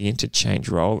not the interchange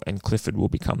role and Clifford will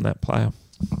become that player.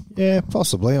 Yeah,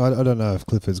 possibly. I don't know if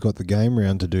Clifford's got the game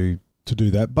round to do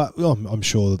that, but I'm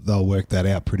sure that they'll work that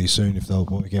out pretty soon if they'll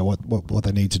work out what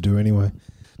they need to do anyway.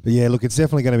 But yeah, look, it's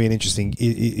definitely going to be an interesting.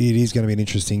 It is going to be an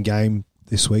interesting game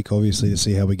this week, obviously, to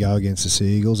see how we go against the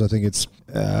Sea Eagles. I think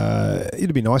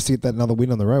it'd be nice to get that another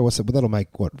win on the road. That'll make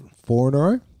 4 in a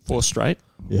row? 4 straight.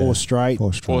 Yeah. 4 straight.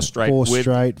 4 straight. 4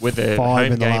 straight. With a 5 home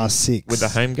in the game, last 6. with a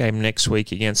home game next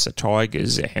week against the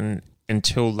Tigers, and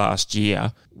until last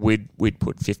year, we'd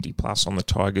put 50 plus on the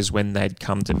Tigers when they'd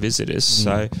come to visit us.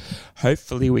 So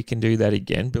hopefully we can do that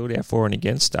again, build our for and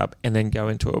against up, and then go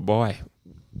into a bye.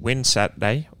 Win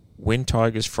Saturday, win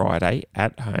Tigers Friday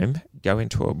at home, go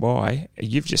into a bye.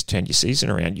 You've just turned your season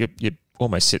around. You're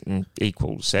almost sitting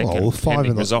equal second. Well, 5 in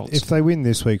the results. If they win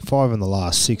this week, 5 in the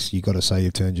last 6, you've got to say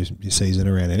you've turned your season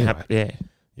around anyway. Yeah.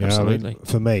 You know, Absolutely.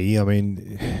 for me,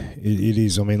 it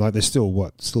is. They're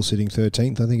still sitting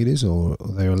 13th, I think it is, or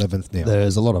they're 11th now.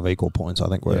 There's a lot of equal points, I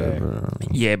think.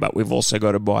 Yeah, but we've also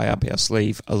got to buy up our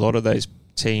sleeve. A lot of those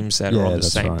teams that are on the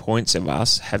same points of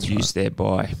us have used their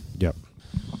buy. Yep.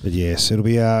 But yes, it'll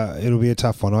be a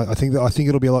tough one. I think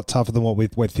it'll be a lot tougher than what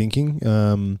we're thinking.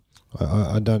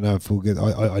 I don't know if we'll get.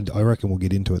 I reckon we'll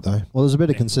get into it though. Well, there's a bit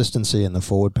of consistency in the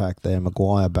forward pack there.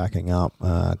 Maguire backing up,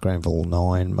 Granville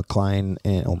 9, McLean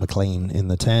in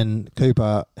the 10,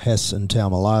 Cooper, Hess and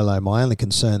Taumalolo. My only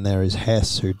concern there is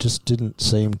Hess, who just didn't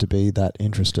seem to be that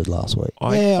interested last week.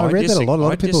 I read that a lot. A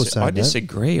lot of people were saying I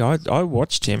disagree. I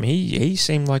watched him. He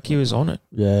seemed like he was on it.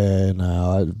 Yeah,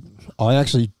 no, I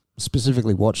actually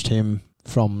specifically watched him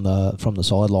from the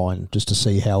sideline just to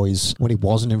see how when he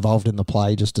wasn't involved in the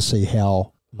play, just to see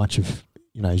how much of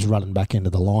he's running back into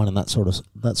the line and that sort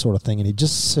of thing, and he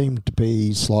just seemed to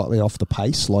be slightly off the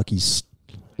pace, like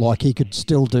he could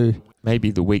still do.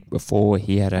 Maybe the week before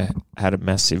he had a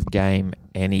massive game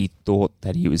and he thought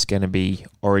that he was going to be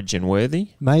Origin worthy.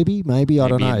 Maybe I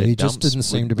don't know. He just didn't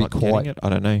seem to be quite. I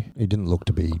don't know. He didn't look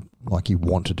to be like he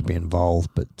wanted to be involved.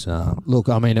 But look,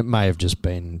 I mean, it may have just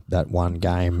been that one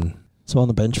game. So on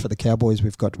the bench for the Cowboys,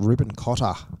 we've got Ruben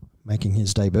Cotter making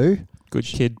his debut. Good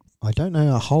kid. I don't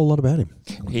know a whole lot about him.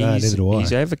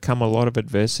 He's overcome a lot of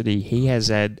adversity. He has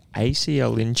had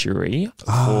ACL injury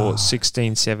for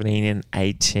 16, 17 and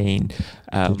 18.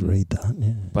 I did read that,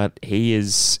 yeah. But he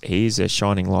is a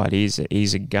shining light. He's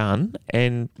a gun.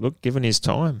 And look, given his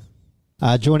time.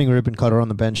 Joining Ruben Cotter on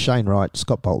the bench, Shane Wright,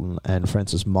 Scott Bolton and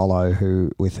Francis Mollo, who,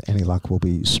 with any luck, will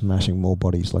be smashing more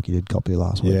bodies like he did Copley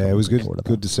last week. Yeah, it was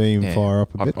good to see him fire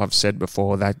up a bit. I've said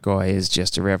before, that guy is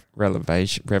just a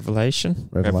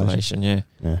revelation. Yeah.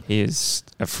 He is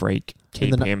a freak.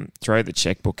 Keep him. Throw the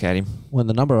checkbook at him. When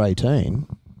the number 18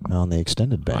 on the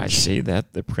extended bench. I see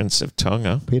that. The Prince of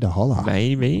Tonga. Peter Holler.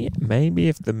 Maybe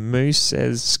if the Moose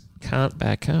says can't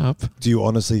back up. Do you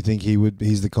honestly think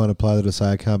he's the kind of player that'll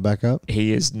say I can't back up?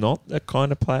 He is not the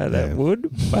kind of player that would,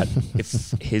 but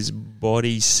if his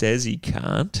body says he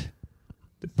can't,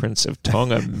 the Prince of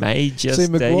Tonga may just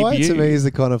Maguire debut. To me is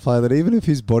the kind of player that even if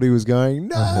his body was going,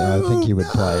 no, I think he would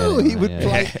play anyway, he would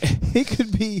play.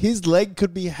 His leg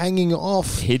could be hanging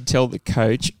off. He'd tell the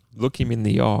coach, look him in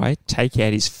the eye, take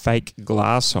out his fake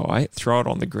glass eye, throw it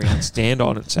on the ground, stand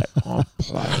on it and say, I'm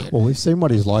playing. Well, we've seen what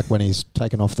he's like when he's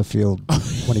taken off the field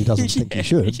when he doesn't think he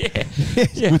should.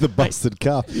 Yeah. With a busted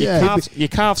calf. Your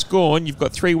calf's gone. You've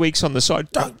got 3 weeks on the side.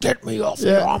 Don't get me off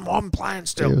here. I'm playing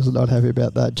still. He was not happy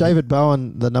about that. David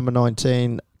Bowen, the number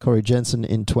 19, Corey Jensen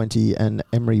in 20, and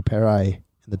Emery Perret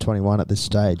in the 21 at this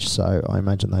stage. So I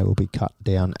imagine they will be cut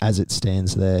down as it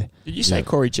stands there. Did you say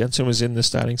Corey Jensen was in the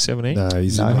starting 17? No,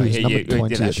 he's number 20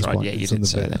 that's at this right. point. Yeah, you did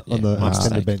say that. On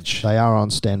the bench. They are on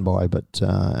standby, but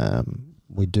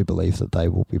we do believe that they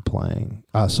will be playing.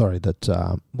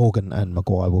 Morgan and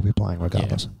Maguire will be playing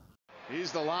regardless. Yeah.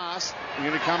 Here's the last. We're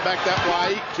going to come back that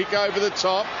way. Kick over the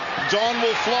top. Don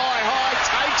will fly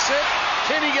high, takes it.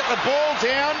 Can he get the ball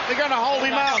down? They're going to hold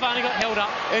him up. Barney got held up.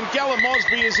 And Gallum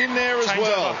Mosby is in there as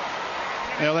well.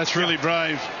 Yeah, that's really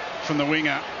brave from the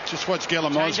winger. Just watch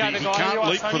Gallum Mosby. He can't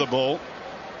leap for the ball,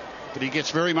 but he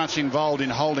gets very much involved in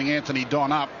holding Anthony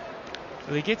Don up.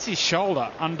 Well, he gets his shoulder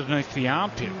underneath the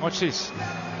armpit. Watch this.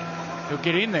 He'll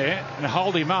get in there and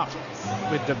hold him up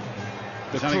with the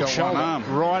crook shoulder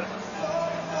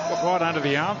right under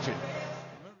the armpit.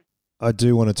 I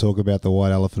do want to talk about the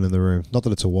white elephant in the room. Not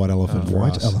that it's a white elephant for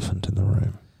us. White elephant in the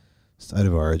room. State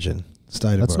of Origin.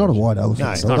 That's not a white elephant.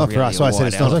 No, it's not for us. So I said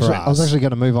it's not for us. I was actually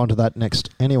going to move on to that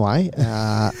next anyway.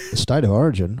 State of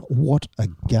Origin. What a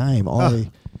game. I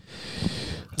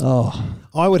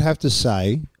would have to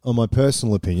say, on my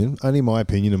personal opinion, only my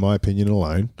opinion and my opinion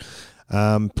alone,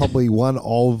 probably one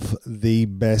of the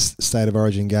best State of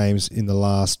Origin games in the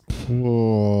last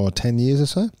 10 years or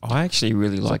so. I actually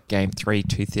really like Game 3,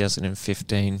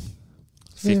 2015,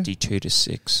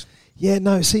 52-6. Yeah,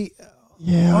 no, see,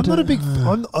 Yeah, I'm not a big.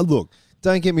 Look,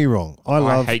 don't get me wrong.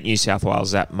 I hate New South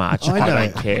Wales that much. I know. I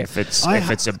don't care if it's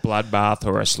a bloodbath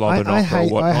or a slobber knocker or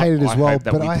whatnot. I hate it as well. Hope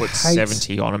that we put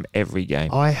 70 on them every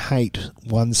game. I hate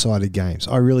one-sided games.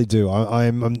 I really do.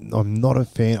 I'm not a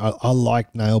fan. I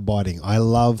like nail biting. I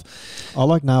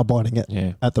like nail biting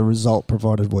at the result,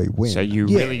 provided we win. So you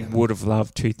really would have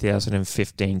loved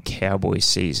 2015 Cowboys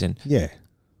season. Yeah.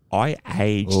 I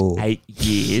aged 8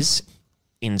 years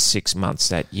in 6 months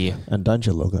that year. And don't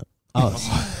you look at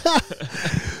us.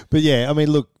 But yeah, I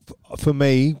mean, look, for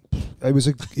me, it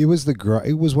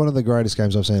was one of the greatest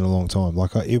games I've seen in a long time.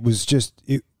 Like I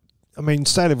mean,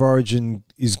 State of Origin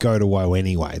is go to woe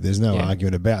anyway. There's no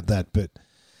argument about that. But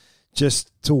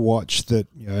just to watch that,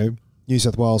 New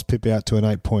South Wales pip out to an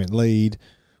 8-point lead,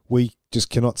 we just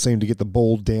cannot seem to get the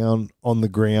ball down on the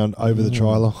ground over the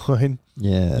try line.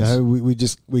 Yes.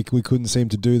 We couldn't seem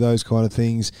to do those kind of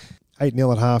things.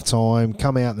 8-0 at half-time,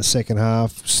 come out in the second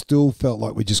half, still felt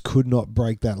like we just could not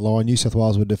break that line. New South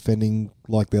Wales were defending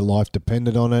like their life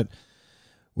depended on it.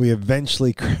 we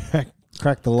eventually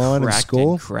crack the line and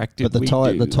score. But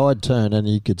the tide turned, and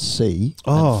you could see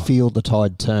and feel the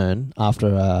tide turn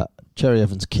after Cherry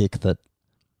Evans' kick. That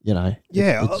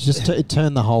it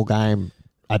turned the whole game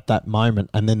at that moment,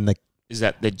 and then is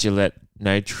that the Gillette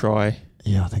no try?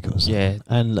 Yeah, I think it was. Yeah,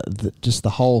 and just the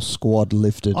whole squad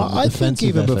lifted. I think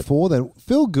even before then,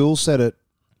 Phil Gould said it.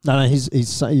 No,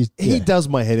 he does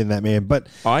my head in that, man. But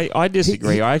I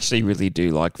disagree. I actually really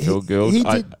do like Phil Gould.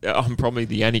 I'm probably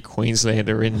the only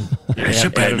Queenslander in out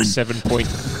of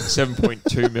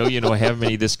 7.2 million or how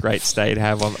many this great state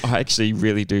have. I actually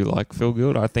really do like Phil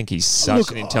Gould. I think he's such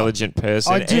an intelligent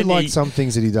person. I do like some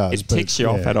things that he does. It ticks you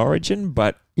off at Origin,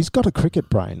 but he's got a cricket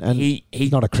brain, and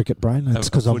he's not a cricket brain. It's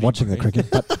because I'm watching the cricket,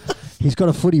 but he's got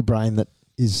a footy brain that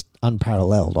is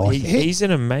unparalleled. He's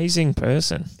an amazing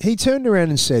person. He turned around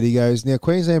and said, he goes, now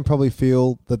Queensland probably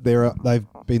feel that they've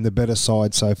been the better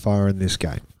side so far in this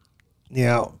game.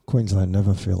 Now Queensland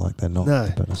never feel like they're not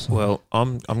the better side. Well,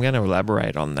 I'm going to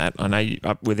elaborate on that. I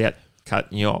know without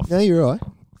cutting you off. No, you're right.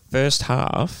 First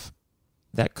half,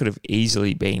 that could have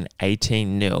easily been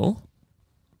 18-0.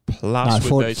 Plus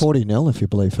 40-0 if you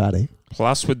believe Fatty.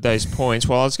 Plus with those points.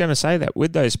 Well, I was going to say that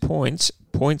with those points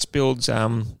builds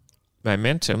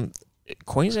momentum.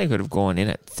 Queensland could have gone in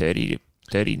at 30-0,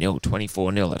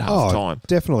 24-0 at half time.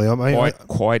 Definitely. I mean,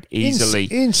 quite easily.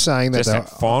 In saying that, just that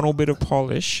final bit of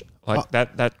polish,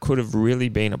 that could have really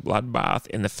been a bloodbath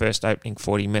in the first opening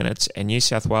 40 minutes. And New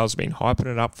South Wales have been hyping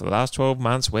it up for the last 12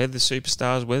 months. We're the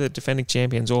superstars. We're the defending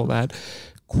champions. All that.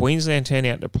 Queensland turned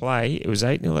out to play. It was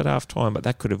 8-0 at half time, but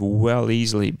that could have well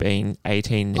easily been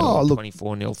 18-0, 24-0,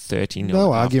 30-0.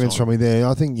 No arguments from me there.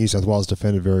 I think New South Wales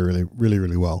defended very, really, really,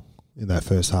 really well in that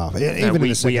first half. Even in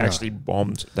the second half. We actually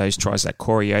bombed those tries. That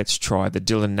Corey Oates try, the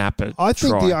Dylan Napa I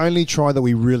think the only try that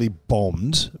we really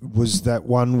bombed was that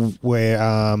one where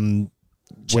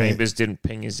Chambers didn't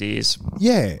ping his ears.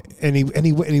 Yeah, and he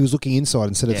was looking inside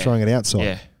instead of throwing it outside.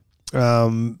 Yeah.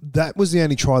 That was the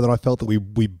only try that I felt that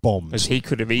we bombed. Because he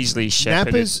could have easily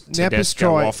shepherded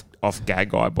Tedesco off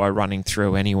Gagai by running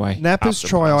through anyway. Napa's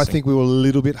try, I think we were a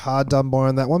little bit hard done by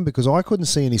on that one because I couldn't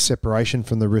see any separation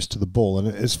from the wrist to the ball. And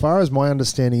as far as my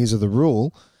understanding is of the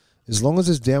rule, as long as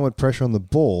there's downward pressure on the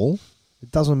ball,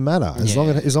 it doesn't matter. As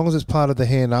long as it's part of the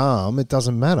hand arm, it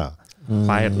doesn't matter.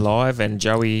 Play it live, and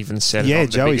Joey even said it. Yeah,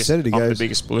 Joey said it. He goes, the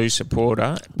biggest Blue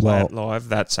supporter. Play it live.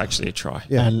 That's actually a try.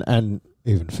 Yeah. And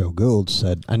even Phil Gould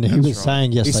said, and he was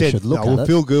saying, yes, they should look at it.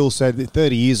 Phil Gould said that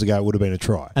 30 years ago it would have been a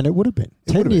try. And it would have been.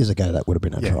 10 years ago that would have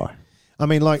been a try. I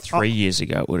mean, like 3 years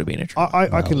ago it would have been a try.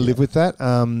 I can live with that.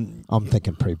 I'm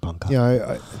thinking pre-bunker. You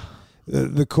know,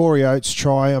 the Corey Oates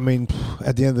try, I mean,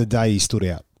 at the end of the day, he stood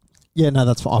out. Yeah, no,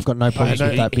 that's fine. I've got no problems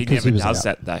with that because he never does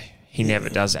that, though. He never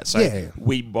does that. So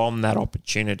we bombed that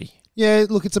opportunity. Yeah,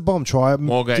 look, it's a bomb try.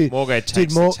 Morgo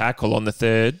takes the tackle on the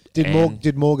third. Did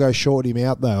Morgo short him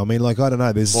out though? I mean, like I don't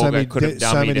know. There's so many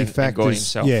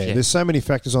factors. There's so many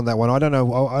factors on that one. I don't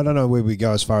know where we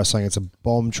go as far as saying it's a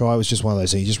bomb try. It was just one of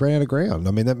those things. He just ran out of ground.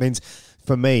 I mean, that means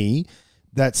for me,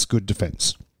 that's good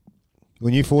defence.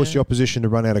 When you force your opposition to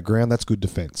run out of ground, that's good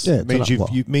defence. Yeah,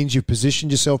 it means you've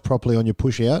positioned yourself properly on your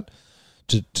push out.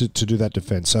 To do that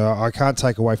defence. So I can't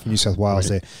take away from New South Wales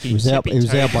there. He was out by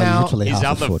literally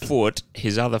half a foot.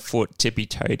 His other foot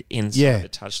tippy-toed inside the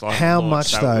touchline. How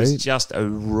much, though? It was just a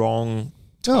wrong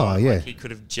time. Oh, yeah. Like he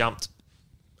could have jumped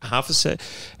half a second.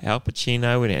 Al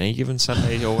Pacino, in any given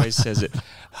Sunday, he always says it,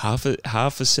 half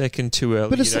a second too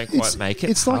early, you don't quite make it.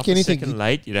 It's like anything. Half a second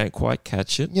late, you don't quite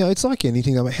catch it. Yeah, it's like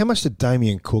anything. I mean, how much did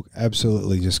Damien Cook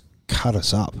absolutely just cut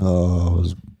us up?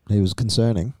 He was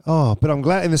concerning. Oh, but I'm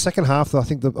glad in the second half. Though, I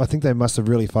think they must have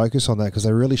really focused on that because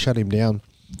they really shut him down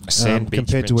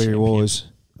compared to where he was.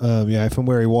 From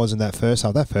where he was in that first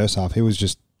half. That first half, he was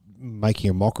just making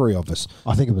a mockery of us.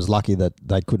 I think it was lucky that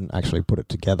they couldn't actually put it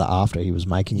together after he was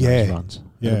making those runs.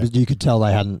 Yeah, you could tell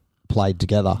they hadn't played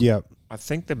together. Yeah, I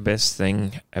think the best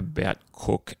thing about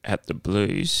Cook at the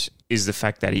Blues is the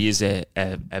fact that he is a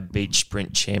beach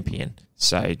sprint champion.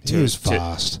 So he was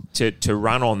fast. To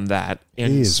run on that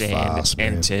in sand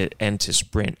and to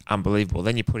sprint, unbelievable.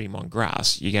 Then you put him on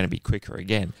grass, you're going to be quicker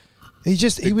again.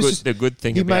 The good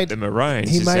thing about the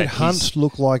Maroons he made Hunt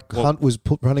look like Hunt was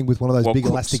running with one of those big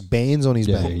elastic bands on his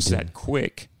back. Cook's that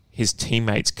quick. His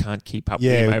teammates can't keep up with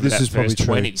him over that first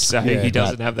 20, so he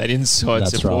doesn't have that inside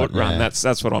support run. Yeah.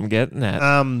 That's what I'm getting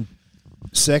at.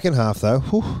 Second half,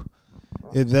 though,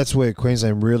 that's where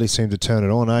Queensland really seemed to turn it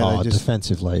on.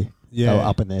 Defensively. Yeah. They were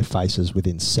up in their faces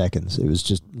within seconds. It was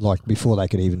just like before they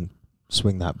could even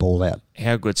swing that ball out.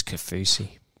 How good's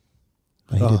Kafusi?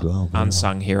 He did well.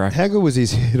 Unsung hero. How good was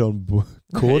his hit on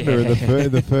Cordner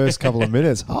in the first couple of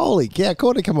minutes? Holy cow,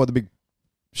 Cordner come up with a big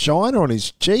shiner on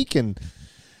his cheek, and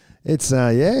it's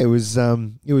it was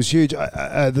huge.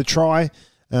 The try,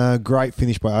 great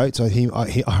finish by Oates.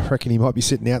 I reckon he might be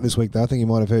sitting out this week though. I think he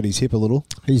might have hurt his hip a little.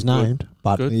 He's named,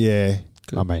 but Good. Yeah,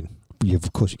 Good. I mean,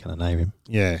 of course you're going to name him.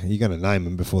 yeah, you're going to name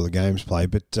him before the game's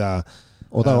played. But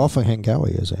Although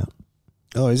Offahengawi is out.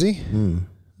 oh, is he?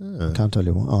 Can't tell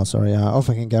you what. Oh, sorry.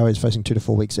 Offahengawi is facing 2 to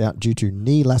 4 weeks out due to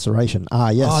knee laceration.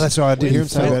 Yes. Oh, that's right. I did hear him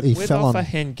say that. He With fell on.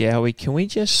 Offahengawi, can we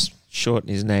just shorten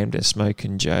his name to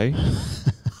Smokin' Joe?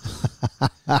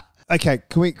 Okay,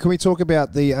 can we talk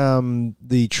about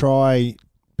the try,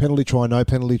 penalty try, no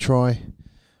penalty try?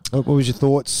 What was your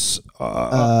thoughts?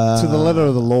 To the letter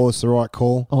of the law, it's the right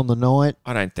call. On the night,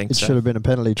 I don't think it so. should have been a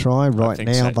penalty try. Right think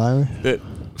now, so. though.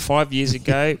 5 years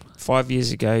ago,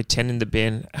 10 in the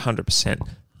bin, 100%.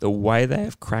 The way they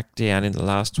have cracked down in the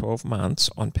last 12 months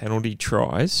on penalty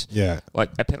tries, Yeah.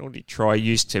 like a penalty try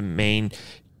used to mean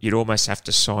you'd almost have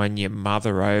to sign your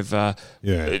mother over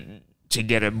to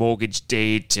get a mortgage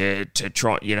deed to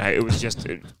try. It was just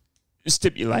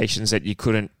stipulations that you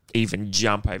couldn't even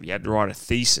jump over. You had to write a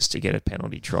thesis to get a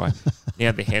penalty try.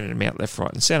 Now they're handing them out left,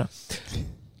 right and centre.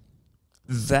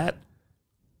 That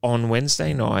on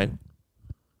Wednesday night,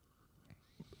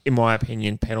 in my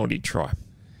opinion, penalty try.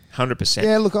 100%.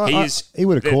 Yeah, look, he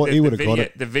would have caught. He would have got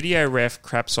it. The video ref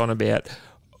craps on about,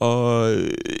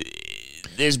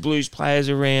 there's Blues players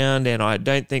around, and I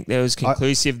don't think there was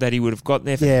conclusive that he would have gotten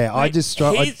there. Yeah, I just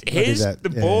struck.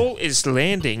 The ball is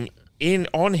landing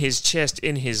on his chest,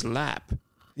 in his lap.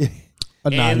 Yeah.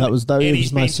 No, And- that was and most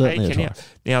he's been certainly a taken try. out.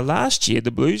 Now, last year,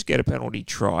 the Blues get a penalty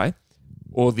try,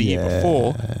 or the year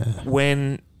before,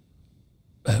 when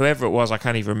whoever it was, I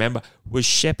can't even remember, was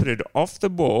shepherded off the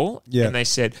ball, and they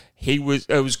said it was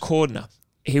Cordner.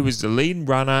 He was the lead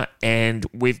runner, and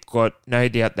we've got no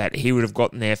doubt that he would have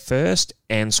gotten there first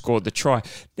and scored the try.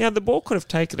 Now, the ball could have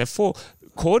taken a fall.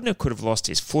 Cordner could have lost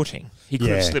his footing. He could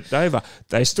have slipped over.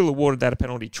 They still awarded that a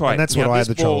penalty try. And that's what I had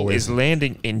the trouble with. This ball is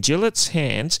landing in Gillett's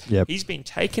hands. Yep. He's been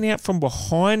taken out from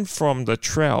behind from the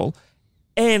trell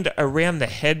and around the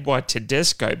head by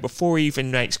Tedesco before he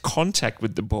even makes contact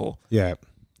with the ball. Yeah.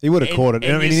 He would have caught it.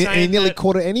 and I mean, you're he saying nearly that-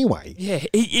 caught it anyway. Yeah,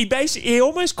 he basically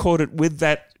almost caught it with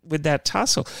that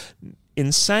tussle.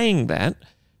 In saying that,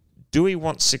 do we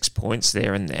want 6 points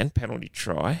there and then, penalty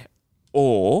try,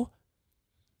 or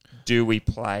do we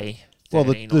play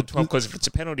 13 on 12? Because if it's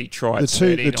a penalty try, it's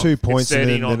The two points and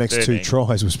then the next 13. two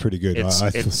tries was pretty good. It's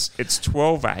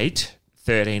 12-8,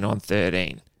 13 on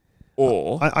 13.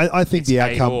 Or I think it's the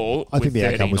 8 outcome. all I think with the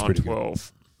outcome 13 was on pretty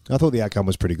 12. good. I thought the outcome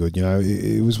was pretty good.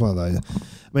 It was one of those.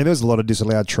 I mean, there was a lot of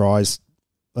disallowed tries.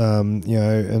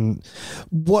 And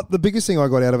what the biggest thing I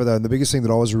got out of it, though, and the biggest thing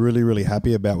that I was really, really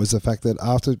happy about was the fact that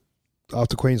after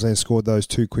Queensland scored those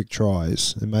 2 quick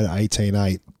tries and made it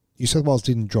 18-8, New South Wales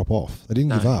didn't drop off. They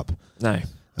didn't give up. No.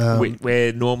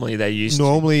 Where normally they used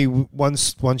Normally,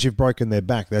 once you've broken their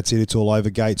back, that's it. It's all over.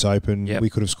 Gates open. Yep. We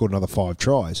could have scored another 5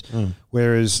 tries.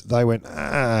 Whereas they went,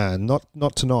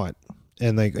 not tonight,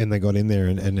 and they got in there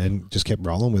and just kept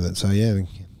rolling with it. So yeah,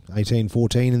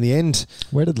 18-14 in the end.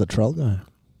 Where did Latrell go?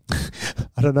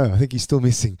 I don't know. I think he's still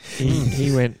missing.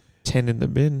 He went 10 in the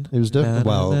bin. He was doing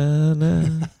well.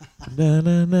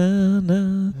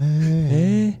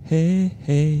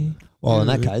 Hey. Well, in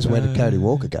that case, where did Cody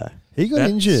Walker go? He got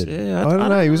injured. Yeah, I don't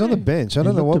know. He was on the bench. I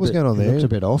don't know what was going on He there. looked a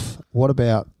bit off. What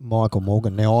about Michael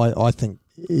Morgan? Now, I think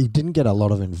he didn't get a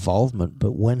lot of involvement,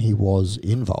 but when he was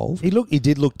involved, He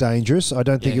did look dangerous. I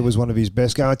don't think it was one of his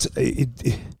best games.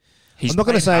 He's I'm not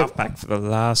going to say halfback for the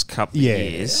last couple of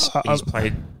years. He's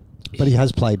played. but he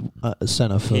has played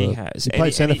centre for. He has. He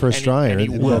played centre for Australia and he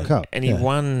in the World won- Cup. and he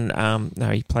won. No,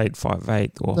 he played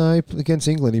 5'8". Or No, against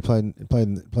England, he played.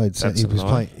 That's He a was lie.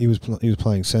 playing. He was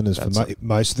playing centres for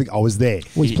most of the. I was there.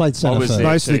 Well, he's played centre for.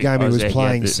 Most of the game he was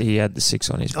playing. He had the 6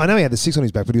 on his. I know he had the 6 on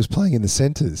his back, but he was playing in the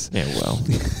centres. Yeah, well,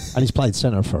 And he's played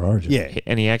centre for Origin. Yeah,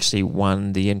 and he actually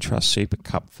won the Entrust Super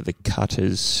Cup for the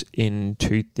Cutters in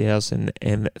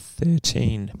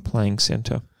 2013, playing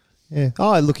centre. yeah.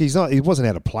 Oh, look, he wasn't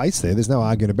out of place there. There's no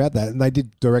arguing about that. And they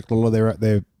did direct a lot of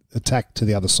their attack to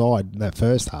the other side in that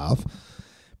first half,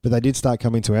 but they did start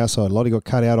coming to our side a lot. He got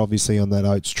cut out, obviously, on that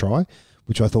Oates try,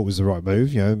 which I thought was the right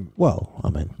move. Well, I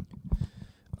mean,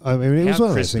 it was How one of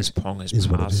those Christmas things. Pongers Is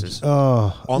what it passes is.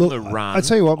 Oh, on look, the run. I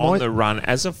tell you what, on the run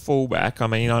as a fullback. I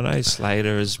mean, I know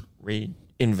Slater has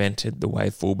reinvented the way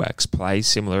fullbacks play,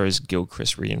 similar as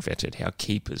Gilchrist reinvented how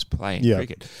keepers play in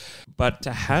cricket. But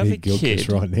to have a Gilchrist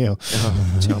kid right now.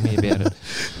 Oh, tell me about it.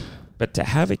 But to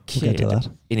have a get to kid that.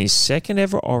 in his second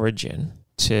ever Origin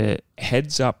to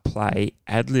heads up play,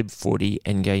 ad lib footy,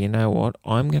 and go, you know what?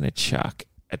 I'm going to chuck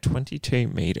a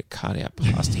 22-metre cutout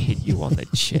pass to hit you on the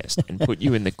chest and put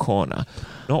you in the corner,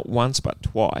 not once but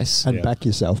twice. And back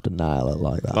yourself to nail it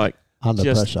like that. Like under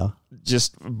pressure.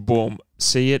 Just boom,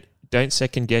 see it. Don't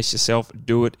second guess yourself.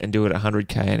 Do it and do it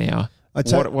 100k an hour.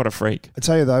 What a freak! I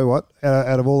tell you though, what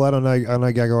out of all that, I know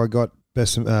Gagai got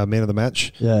best man of the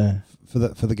match. Yeah. For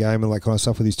the game and that kind of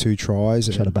stuff with his 2 tries.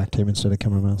 Should have backed him instead of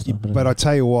Cameron Stuff. But I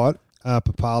tell you what,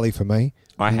 Papali for me.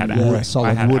 I had Arrow for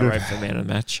man of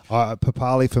the match.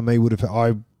 Papali for me would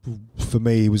have. For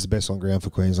me, he was the best on ground for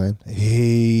Queensland.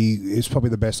 He is probably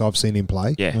the best I've seen him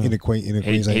play. Yeah. in a Queensland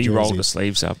jersey. He rolled the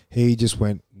sleeves up. He just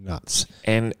went nuts.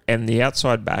 And the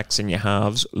outside backs and your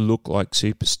halves look like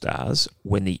superstars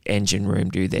when the engine room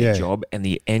do their job, and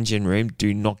the engine room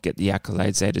do not get the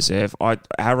accolades they deserve.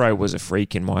 Arrow was a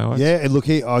freak in my eyes. Yeah, and look,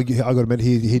 I got to admit,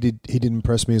 he did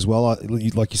impress me as well.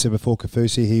 Like you said before,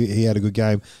 Kafusi, he had a good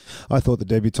game. I thought the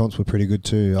debutants were pretty good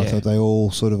too. I thought they all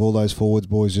those forwards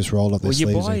boys just rolled up their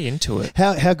sleeves. You buy into it.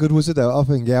 How good was it though? Up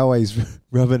in Galway's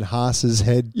rubbing Haas's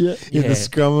head in the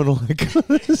scrum and all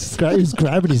that. He's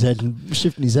grabbing his head and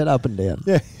shifting his head up and down.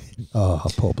 Yeah. Oh,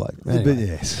 poor bloke. Anyway, but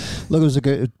yes. Look, it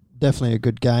was definitely a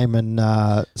good game,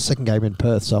 and second game in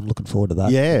Perth, so I'm looking forward to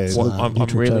that. Yeah. I'm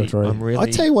really. I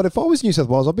tell you what, if I was New South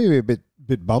Wales, I'd be a bit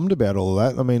bummed about all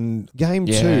of that. I mean, game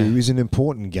 2 is an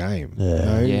important game.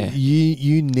 Yeah.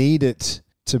 You need it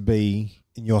to be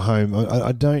in your home.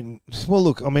 I don't. Well,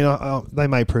 look, I mean, they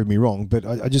may prove me wrong, but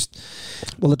I just.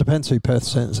 Well, it depends who Perth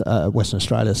Western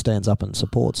Australia stands up and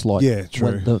supports. Like,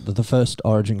 true. The first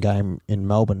Origin game in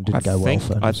Melbourne didn't go well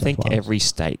for New I South think Wales. every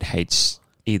state hates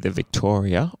either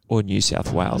Victoria or New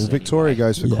South Wales. Well, Victoria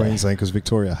goes for Queensland because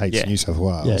Victoria hates New South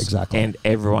Wales. Yeah, exactly. And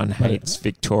everyone hates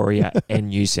Victoria and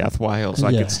New South Wales.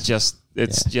 Like it's just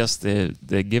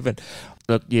the given.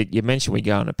 Look, you mentioned we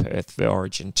go into Perth for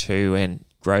Origin 2 and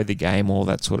grow the game, all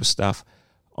that sort of stuff.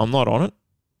 I'm not on it.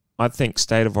 I think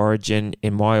State of Origin,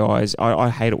 in my eyes, I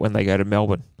hate it when they go to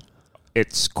Melbourne.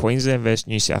 It's Queensland versus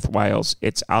New South Wales.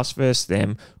 It's us versus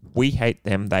them. We hate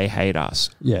them. They hate us.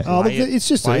 Yeah. It's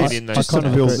just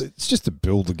to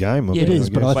build the game. It is,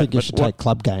 but I think you should take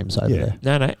club games over there.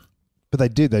 No. But they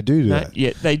do that.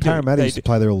 Yeah, they do. Parramatta used to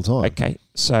play there all the time. Okay,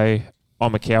 so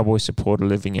I'm a Cowboy supporter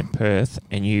living in Perth,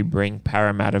 and you bring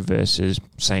Parramatta versus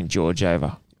St. George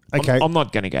over. Okay, I'm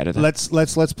not going to go to that.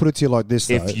 Let's put it to you like this.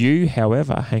 If you,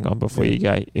 however, hang on before you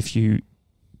go, if you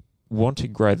want to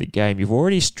grow the game, you're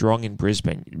already strong in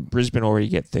Brisbane. Brisbane already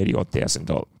get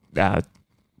 $30,000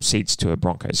 seats to a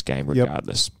Broncos game,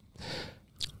 regardless.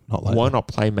 Why not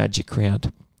play Magic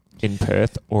Round in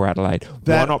Perth or Adelaide?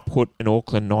 Why not put an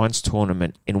Auckland Nines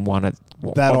tournament in one of...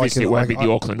 obviously, it won't be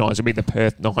the Auckland Nines. It'll be the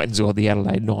Perth Nines or the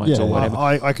Adelaide Nines or whatever.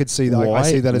 I could see that. I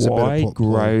see that as a better Why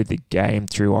grow the game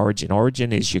through Origin?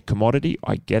 Origin is your commodity.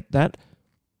 I get that.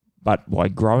 But by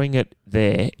growing it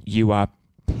there, you are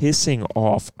pissing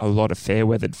off a lot of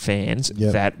fair-weathered fans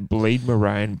that bleed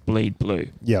maroon, bleed blue.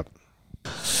 Yep.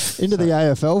 Into the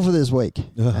AFL for this week.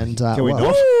 And can we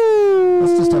not?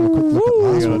 Let's just have a quick look at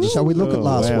last week. Shall we look at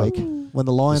last week when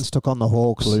the Lions took on the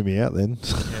Hawks? Blew me out then.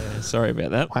 Yeah, sorry about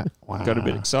that. Got a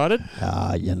bit excited.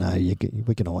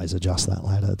 We can always adjust that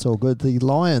later. It's all good. The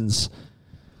Lions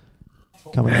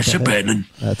coming That's up a ahead. pattern.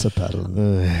 That's a pattern.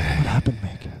 What happened,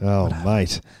 Mick? Oh,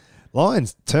 mate.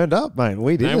 Lions turned up, mate.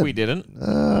 We didn't. No, we didn't.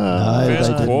 No, First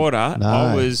they didn't. quarter,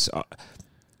 No.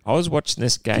 I was watching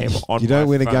this game on You don't my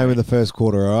win a phone. game in the first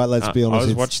quarter, all right? Let's be honest. I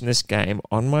was watching this game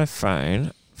on my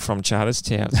phone from Charters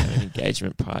Towers at an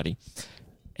engagement party,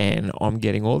 and I'm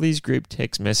getting all these group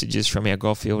text messages from our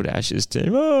Goldfield Ashes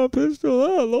team. Oh,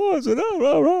 Pistol, Lions,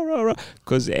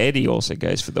 because Eddie also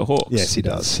goes for the Hawks. Yes, he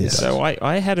does. So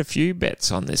I had a few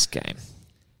bets on this game.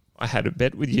 I had a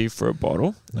bet with you for a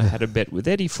bottle. I had a bet with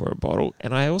Eddie for a bottle,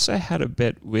 and I also had a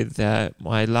bet with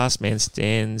my Last Man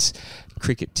Stands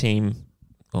cricket team,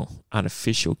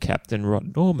 unofficial captain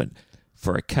Rod Norman,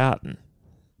 for a carton.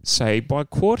 So by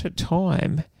quarter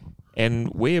time, and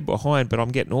we're behind, but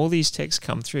I'm getting all these texts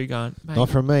come through going, mate, Not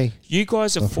from me. you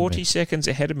guys are 40 seconds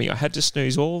ahead of me. I had to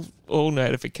snooze all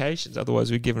notifications,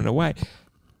 otherwise we're giving it away.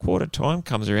 Quarter time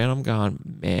comes around, I'm going,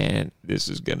 man, this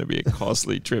is going to be a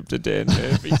costly trip to Dan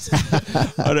Murphy's.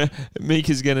 Meek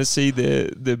is going to see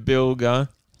the bill going,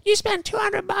 you spent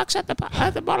 $200 at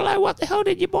the bottle. What the hell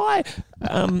did you buy?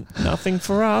 Nothing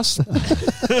for us.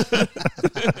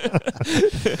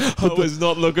 I was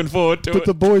not looking forward to it. But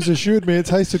the boys assured me it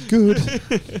tasted good.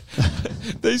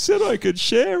 They said I could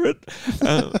share it.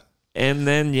 And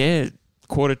then,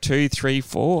 quarter 2, 3,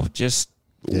 4, just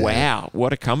wow,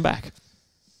 what a comeback.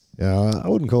 Yeah, I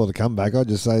wouldn't call it a comeback. I'd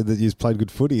just say that you played good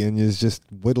footy and you just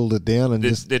whittled it down and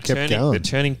kept going. The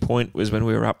turning point was when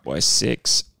we were up by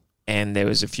 6. and there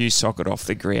was a few socket off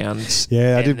the ground.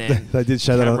 Yeah, And then they did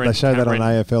show that. They showed that on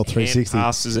Cameron AFL 360. hand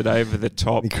passes it over the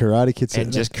top The karate kicks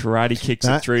and just karate kicks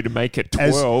it through to make it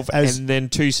 12. And then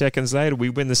 2 seconds later, we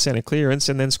win the centre clearance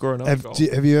and then score another goal.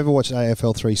 Have you ever watched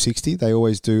AFL 360? They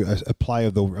always do a play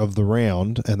of the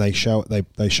round, and they show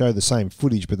the same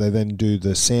footage, but they then do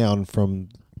the sound from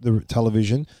the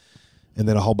television, and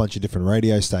then a whole bunch of different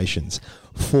radio stations.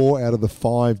 4 out of the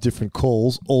 5 different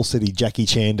calls all said he Jackie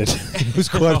Chan'd it. It was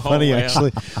quite funny, wow.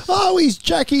 actually. Oh, he's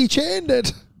Jackie Chan'd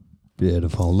it.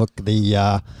 Beautiful. Look,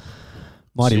 the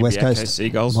mighty West Subiaco Coast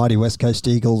Seagulls. mighty West Coast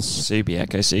Eagles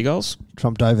Subiaco Seagulls.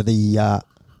 trumped over the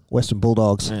Western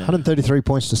Bulldogs, 133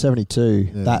 points to 72.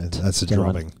 Yeah, that's a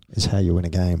gentlemen, drubbing. is how you win a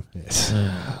game. Yes.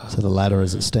 So the ladder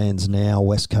as it stands now,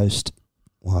 West Coast,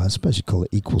 well, I suppose you'd call it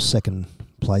equal second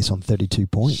place on 32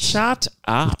 points. Shut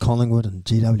up. With Collingwood and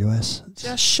GWS.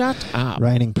 Just shut up.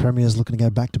 Reigning premiers looking to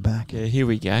go back to back. Yeah, here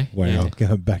we go. Wow, Yeah.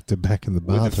 going back to back in the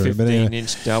With a bathroom. But anyway.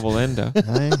 15-inch double ender.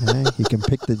 Hey, you can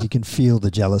pick that. You can feel the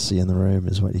jealousy in the room,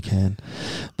 is what you can.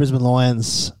 Brisbane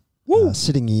Lions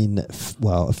sitting in,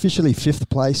 officially 5th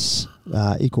place,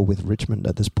 equal with Richmond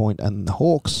at this point, and the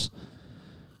Hawks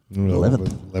 11th.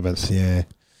 11th, yeah.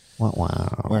 Wow.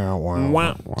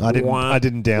 I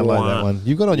didn't download that one.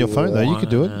 You've got it on your phone though. You could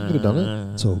do it. You could have done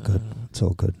it. It's all good. It's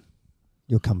all good.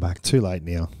 You'll come back. Too late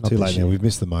now. Not Too this late now. year. We've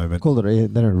missed the moment. Call it.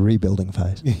 They're in a rebuilding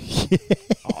phase.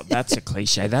 Oh, that's a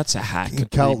cliche. That's a hack.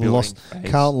 Carlton Rebuilding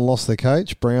phase. lost their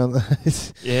coach. Brown.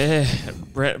 Yeah,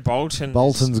 Brett Bolton.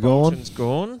 Bolton's gone. Bolton's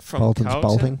gone from Bolton's Carlton,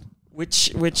 bolting.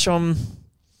 which I'm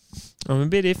a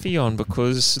bit iffy on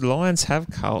because Lions have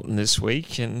Carlton this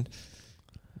week, and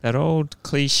that old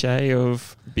cliche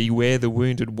of beware the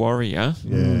wounded warrior.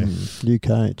 Yeah. New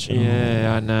coach.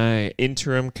 Yeah, I know.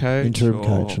 Interim coach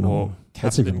and or all.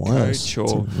 That's captain even worse.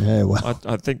 coach or Yeah, well.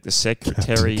 I think the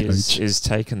secretary Captain coach. is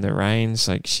taking the reins.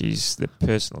 Like she's the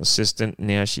personal assistant.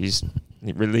 Now she's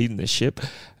leading the ship.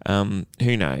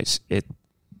 Who knows?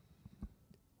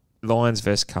 Lions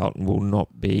vs Carlton will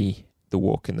not be the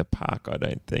walk in the park. I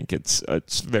don't think it's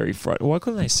very frightening. Why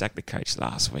couldn't they sack the coach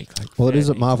last week? Like, Well, it is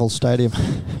at Marvel Stadium.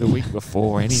 the week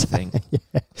before anything.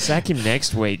 Sack him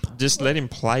next week. Just let him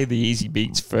play the easy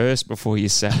beats first before you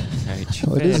sack the coach.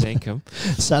 Well, it Fair is. dinkum.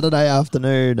 Saturday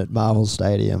afternoon at Marvel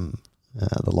Stadium,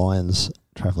 the Lions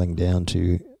travelling down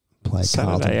to play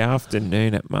Saturday Carlton.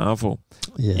 afternoon at Marvel.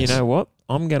 Yes. You know what?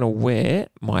 I'm going to wear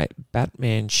my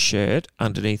Batman shirt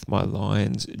underneath my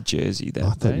Lions jersey that I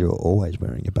thought day. you were always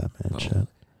wearing your Batman shirt.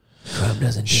 Trump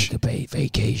doesn't take a paid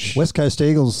vacation. West Coast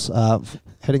Eagles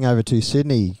heading over to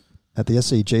Sydney at the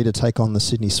SCG to take on the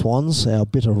Sydney Swans, our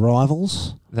bitter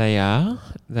rivals. They are.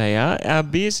 Our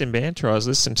Beers and Banter, I was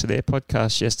listening to their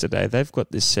podcast yesterday. They've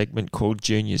got this segment called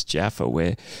Junior's Jaffa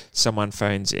where someone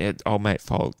phones in, old mate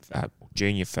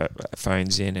Junior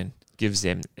phones in and gives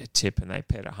them a tip and they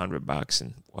bet $100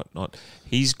 and whatnot.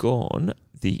 He's gone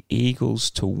the Eagles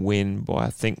to win by, I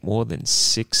think, more than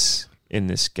 6 in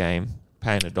this game,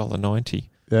 paying $1.90.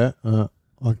 Yeah,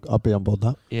 I'll be on board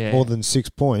that. Yeah. More than 6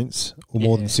 points or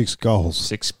more than 6 goals.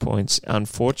 6 points.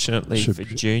 Unfortunately for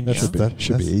Junior. That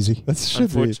should be easy. That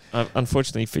should be.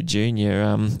 Unfortunately for Junior,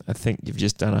 I think you've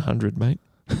just done 100, mate.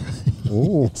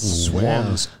 Oh,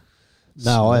 Swans.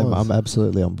 No, I'm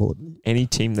absolutely on board. Any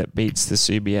team that beats the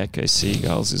Subiaco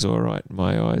Seagulls is all right in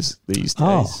my eyes these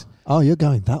days. Oh, you're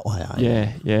going that way, are you?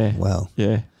 Yeah. Well,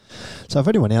 yeah. so if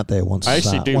anyone out there wants I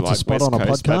actually do wants like a spot West on a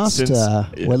Coast, but podcast,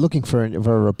 since- we're looking for a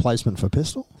replacement for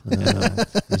Pistol.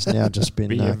 He's now just been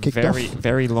Be a kicked very, off.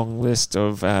 very long list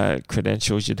of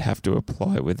credentials you'd have to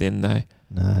apply within, though.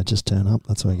 No, just turn up.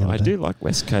 That's what you're I going to do like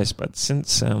West Coast, but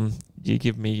since you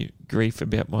give me grief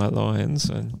about my Lions,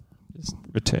 and just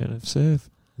return of serve.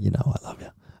 You know I love you.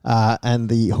 And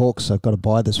the Hawks have got a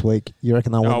bye this week. You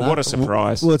reckon they'll win that? What a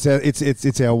surprise! Well,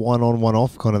 it's our one on one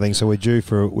off kind of thing. So we're due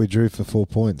for 4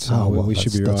 points. So we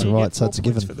should be right. That's right. So Four it's a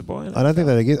points given. for the bye. I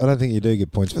don't think you do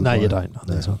get points for the No, bye. you don't on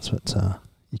those ones, but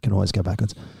you can always go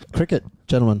backwards. Cricket,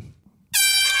 gentlemen.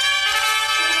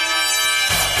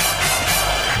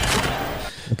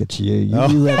 Look at you.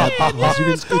 You read that button.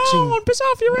 You've been itching. Piss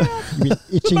off, you're out. You've been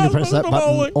itching to press that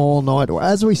button all night.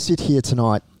 As we sit here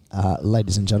tonight,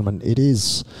 ladies and gentlemen, it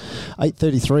is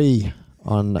 8:33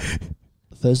 on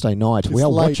Thursday night. We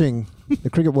are watching the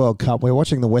Cricket World Cup. We're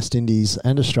watching the West Indies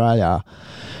and Australia.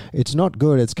 It's not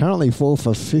good. It's currently 4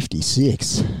 for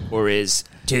 56. Or as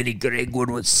Tony Gregwood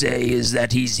would say, is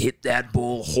that he's hit that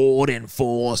ball hard and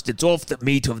fast. It's off the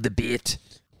meat of the bit.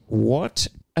 What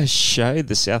a show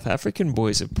the South African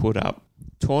boys have put up.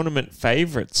 Tournament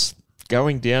favourites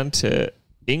going down to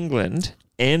England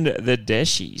and the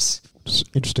Deshies. It's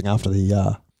interesting after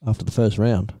the first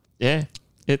round. Yeah,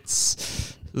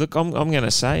 it's Look, I'm going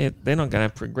to say it. They're not going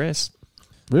to progress.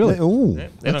 Really? Oh, They're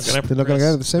not going to. They're not going to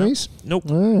go to the semis. Nope.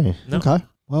 Oh, No. Okay.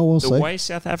 Well, we'll The see. way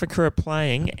South Africa are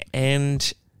playing,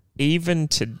 and even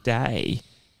today,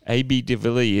 AB de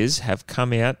Villiers have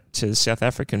come out to the South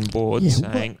African board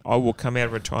saying, I will come out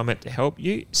of retirement to help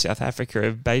you. South Africa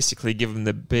have basically given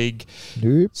the big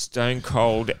Nope. stone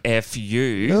cold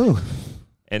FU Oh,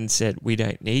 and said, we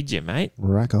don't need you, mate.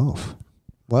 rack off.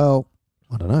 Well,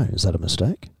 I don't know. Is that a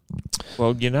mistake?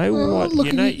 Well, you know Well, what?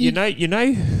 look, You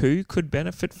know who could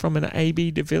benefit from an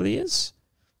AB de Villiers?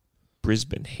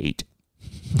 Brisbane Heat.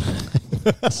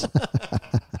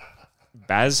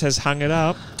 Baz has hung it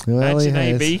up. Well, he Imagine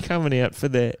has. AB coming out for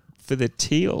the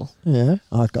teal. Yeah,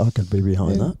 I could be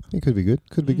behind Yeah, that. it could be good.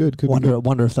 Could be good. Could be good.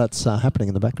 Wonder if that's happening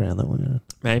in the background. That one.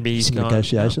 Maybe he's Some gone.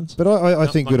 negotiations. But I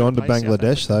Not think like good on to to play South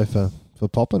Bangladesh though for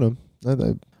popping them.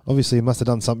 They obviously must have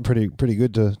done something pretty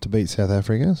good to beat South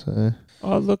Africa. So.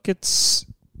 Oh, look, it.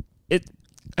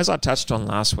 As I touched on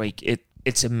last week,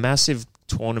 it's a massive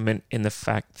tournament in the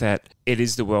fact that it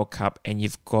is the World Cup and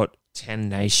you've got 10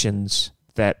 nations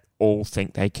that all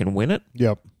think they can win it.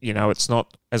 Yep. You know, it's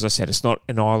not, as I said, it's not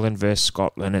an Ireland versus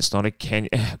Scotland. It's not a Kenya.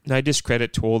 No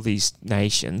discredit to all these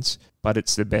nations, but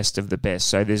it's the best of the best.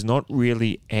 So there's not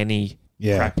really any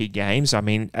crappy games. I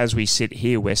mean, as we sit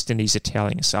here, West Indies are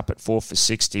telling us up at 4 for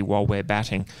 60 while we're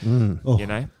batting. Oh. You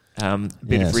know, a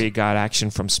bit Yes. of rearguard action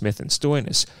from Smith and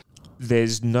Stoinis.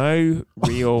 There's no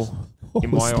real,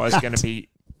 in my eyes, going to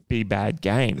be bad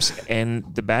games.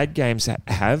 And the bad games that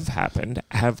have happened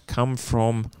have come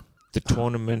from the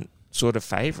tournament sort of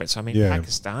favourites. I mean, Yeah.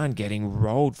 Pakistan getting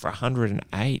rolled for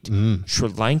 108. Sri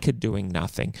Lanka doing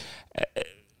nothing.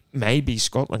 Maybe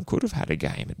Scotland could have had a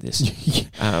game at this.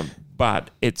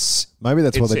 But it's... Maybe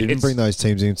that's why they didn't it's- bring those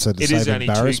teams in, so to It is save only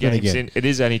 2 embarrassment games again. it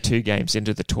is only 2 games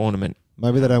into the tournament.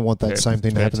 Maybe they don't want that same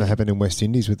thing to happen Perfect. that happened in West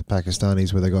Indies with the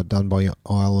Pakistanis, where they got done by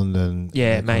Ireland and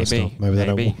Yeah, that kind of maybe. stuff. Maybe they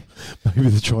don't. Maybe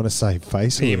they're trying to save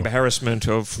face. a The little. embarrassment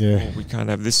of, Yeah. we can't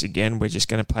have this again. We're just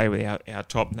going to play with our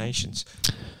top nations.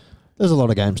 There's a lot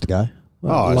of games to go.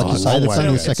 Oh, like you it's say, a long it's way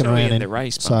only the to go. second It's early round in the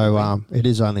race, so mate. it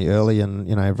is only early, and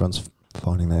everyone's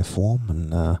finding their form.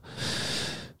 And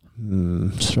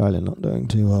Australia not doing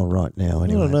too well right now. I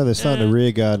Anyway, don't know. They're starting to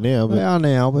rear guard now, they but are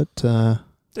now, but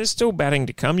There's still batting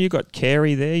to come. You got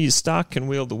Carey there. You Stark can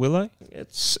wield the willow.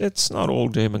 It's not all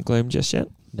doom and gloom just yet.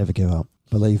 never give up.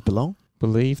 Believe, belong.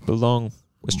 Believe, belong.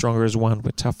 We're stronger as one.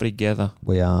 We're tougher together.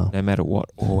 We are. No matter what,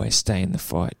 always stay in the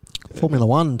fight. Formula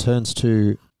One turns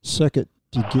to Circuit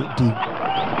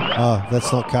oh,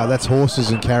 that's not car. That's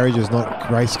horses and carriages,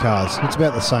 not race cars. It's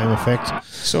about the same effect.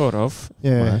 Sort of.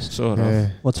 Yeah, Sort yeah.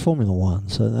 of. What's Formula One?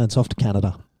 So it's off to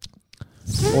Canada.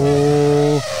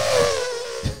 Oh,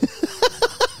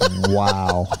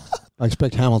 Wow. I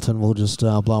expect Hamilton will just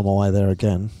blow them away there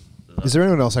again. is there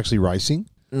anyone else actually racing?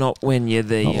 Not when you're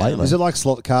the... Not lately. Is it like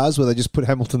slot cars where they just put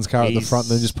Hamilton's car at the front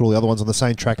and then just put all the other ones on the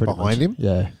same track Pretty behind much. him?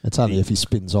 Yeah. It's only if he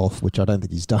spins off, which I don't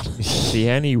think he's done. The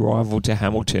only rival to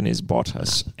Hamilton is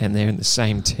Bottas, and they're in the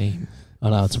same team. I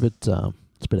know, it's a bit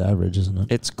average, isn't it?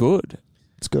 It's good.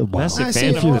 It's good. Wow. Massive I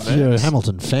fan see, of if you're a those.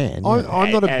 Hamilton fan.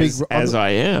 I'm not a big. As I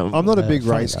am. I'm not a Yeah, big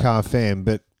funny race though. car fan,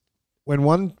 but when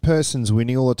one person's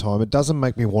winning all the time, it doesn't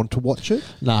make me want to watch it.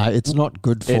 No, it's not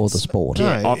good for It's- the sport. No,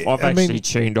 I've I actually mean,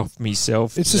 tuned off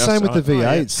myself. It's the Just same with the oh,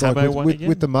 yeah, V8s. Like Hamo won again.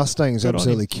 with the Mustangs, Good on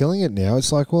absolutely killing it now.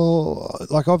 It's like, well,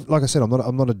 like I said, I'm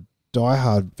not a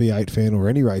diehard V8 fan or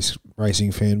any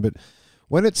racing fan, but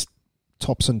when it's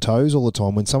tops and toes all the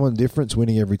time, when someone different's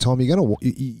winning every time,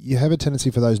 you have a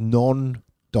tendency for those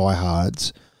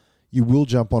non-diehards. You will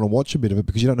jump on and watch a bit of it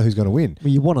because you don't know who's going to win.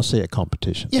 Well, you want to see a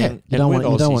competition. Yeah. You And don't with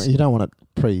want Aussies- you don't want it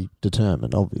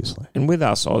predetermined, obviously. And with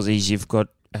us Aussies, you've got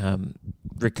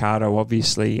Ricardo,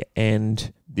 obviously,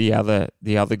 and the other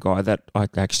guy that I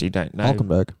actually don't know.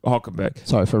 Hulkenberg.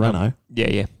 Sorry, for Renault.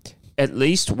 Yeah. At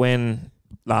least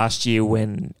last year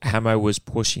when Hamo was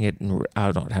pushing it,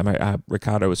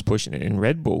 Ricardo was pushing it in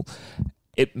Red Bull,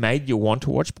 it made you want to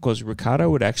watch because Ricardo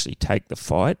would actually take the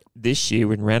fight. This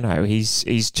year in Renault,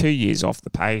 he's 2 years off the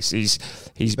pace. He's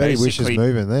Betty Wish is basically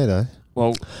moving there, though.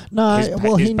 well. No, his he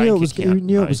knew it bank was. He account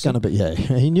knew it was knows going to be. Yeah,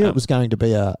 he knew it was going to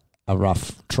be a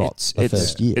rough trot the it's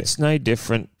first year. It's no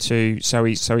different to so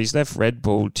he's left Red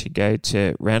Bull to go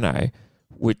to Renault,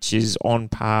 which is on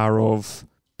par of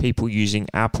people using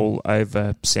Apple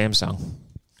over Samsung.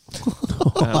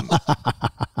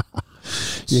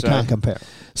 You can't compare.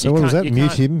 So you what was can't- that? you Mute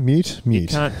can't- him? Mute.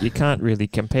 You can't really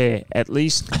compare. At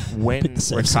least when Pick the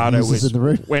Samsung Ricardo users was in the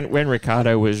room. when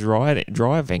Ricardo was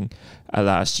driving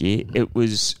last year, it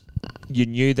was you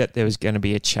knew that there was going to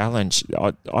be a challenge.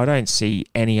 I don't see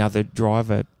any other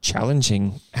driver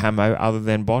challenging Hamo other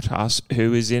than Bottas,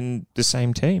 who is in the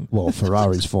same team. Well,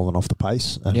 Ferrari's fallen off the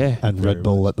pace. And, Yeah. and Red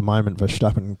Bull at the moment,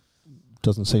 Verstappen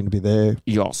doesn't seem to be there.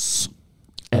 Yes.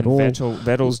 At And all.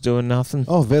 Vettel's doing nothing.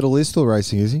 Oh, Vettel is still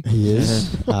racing, is he? He is.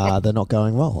 They're not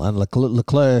going well. And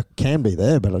Leclerc can be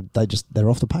there, but they're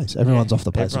off the pace. Everyone's off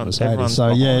the pace of Mercedes. everyone's So,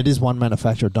 yeah, behind. it is one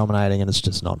manufacturer dominating, and it's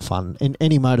just not fun. In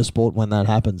any motorsport, when that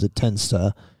happens, it tends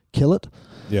to kill it.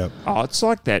 Yeah. Oh, it's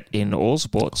like that in all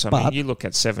sports. I mean, But- you look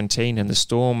at 17 and the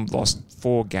Storm lost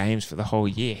 4 games for the whole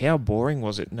year. How boring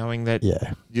was it knowing that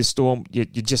Yeah. your Storm, you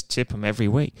just tip them every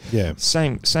week? Yeah.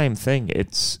 Same thing.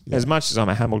 It's as much as I'm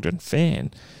a Hamilton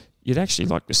fan, you'd actually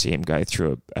like to see him go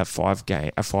through a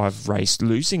 5 race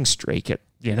losing streak at,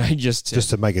 just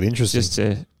Just to make it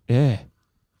interesting. yeah.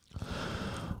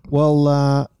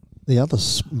 Well, the other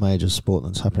major sport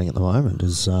that's happening at the moment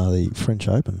is the French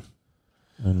Open.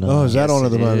 And, Is that Yes, on at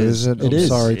the it moment, is. is it? It I'm is.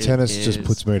 sorry, It tennis just is.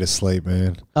 puts me to sleep,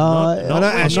 man. Not I know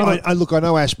Ash, really. I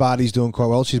know Ash Barty's doing quite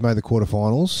well. She's made the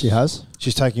quarterfinals. she has.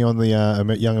 She's taking on the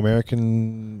young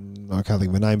American. I can't think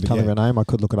of her name, but Can't think of her name. I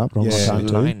could look it up, but I'm Yeah. not going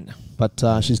to. Line.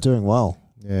 But she's doing well.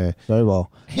 yeah. Very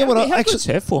well. Yeah, well, How actually- good's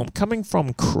her form? Coming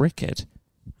from cricket,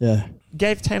 Yeah.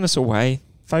 gave tennis away,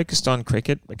 focused on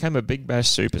cricket, became a Big Bash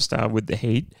superstar with the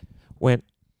Heat, went,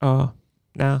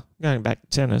 going back to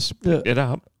tennis, picked it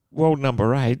up, world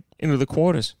number 8, into the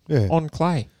quarters, Yeah. on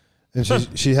clay. And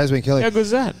she has been killing. How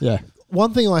good's that? Yeah.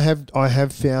 One thing I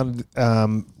have found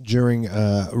during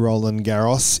Roland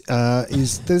Garros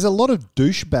is there's a lot of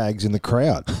douchebags in the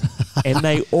crowd. And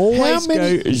they always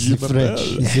many- go, Je The French.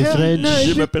 m'appelle- The How- French. no,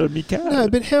 Je but- m'appelle Michael. No,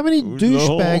 but how many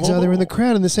douchebags are there in the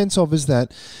crowd? In the sense of is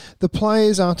that the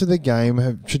players after the game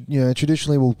have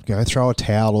traditionally will throw a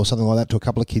towel or something like that to a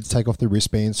couple of kids, take off the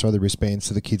wristbands, throw the wristbands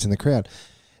to the kids in the crowd.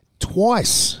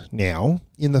 Twice now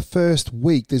in the first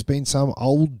week, there's been some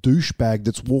old douchebag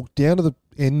that's walked down to the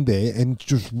end there and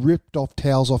just ripped off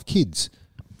towels off kids.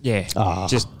 Yeah, Ah.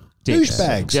 just dicks.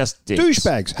 Douchebags, Just dicks.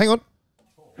 douchebags. Hang on.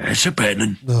 That's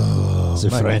happening.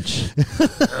 The French.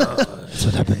 That's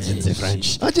what happens in the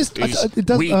French. It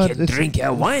does. We can drink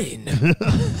our wine.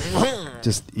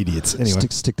 Just idiots. Anyway,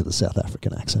 Stick to the South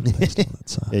African accent. That's,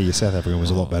 yeah, your South African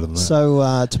was a lot better than that.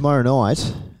 So tomorrow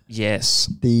night, Yes,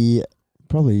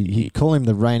 you'd call him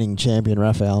the reigning champion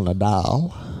Rafael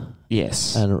Nadal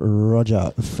yes. and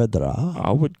Roger Federer.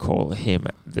 I would call him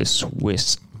the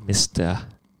Swiss Mister,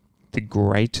 the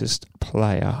greatest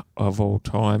player of all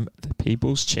time, the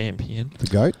people's champion, The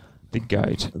goat. the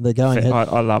GOAT. They're going head.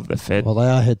 I love the Fed. Well, they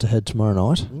are head to head tomorrow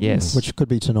night. Yes. Which could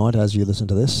be tonight as you listen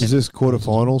to this. Is this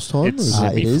quarterfinals time? It's or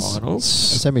is it is. semi-finals.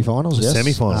 Semi-finals, yes.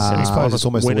 Semi-finals. I suppose it's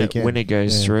almost the weekend. When it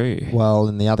goes Yeah. through. Well,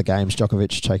 in the other games,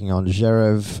 Djokovic taking on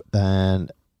Zverev and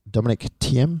Dominic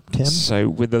Thiem. So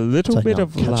with a little Taking bit on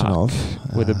of luck,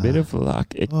 Kachanov. with a bit of luck,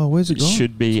 it Oh, where's it gone?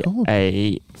 should be It's gone.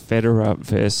 a Federer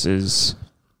versus.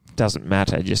 Doesn't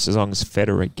matter, just as long as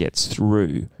Federer gets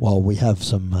through. Well, we have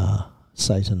some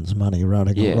Satan's money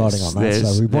riding Yes, on that,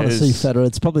 so we want to see Federer.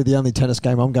 It's probably the only tennis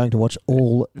game I'm going to watch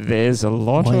all There's a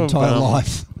lot my of entire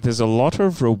life. There's a lot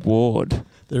of reward,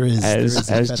 There is.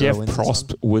 as Jeff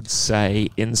Prost would say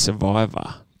in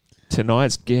Survivor.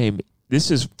 Tonight's game,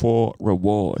 this is for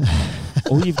reward.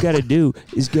 All you've got to do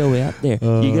is go out there.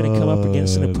 You're going to come up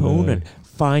against an opponent.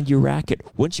 Find your racket.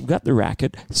 Once you've got the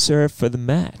racket, serve for the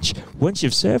match. Once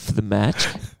you've served for the match,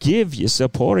 give your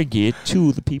supporter gear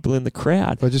to the people in the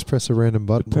crowd. If I just press a random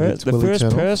button, The first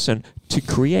person to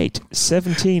create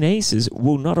 17 aces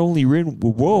will not only win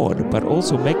reward, but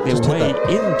also make their Just hit way that-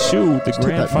 into the Hit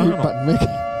grand that mute final. button,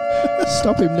 Mick.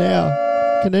 Stop him now.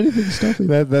 Can anything stop him?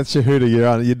 That's your hooter. You're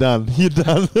on. You're done. You're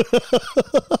done.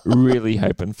 Really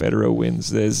hoping Federer wins.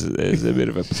 There's a bit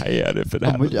of a payout if it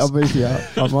I'm with, happens. I'm with you.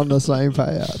 I'm on the same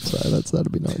payout, so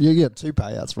that'd be nice. You get 2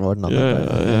 payouts for riding on that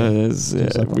payout.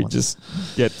 Just like we one. just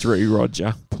get through,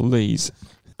 Roger, please.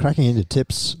 Cracking into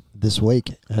tips this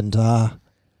week, and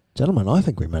gentlemen, I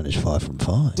think we managed 5 from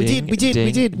 5. We did.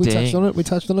 We touched on it. We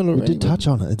touched on it We already. did touch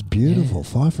on it. It's beautiful.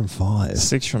 5 from 5.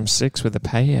 6 from 6 with a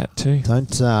payout too.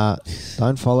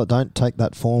 Don't follow. Don't take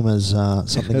that form as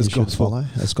something As you should gospel. follow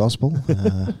as gospel.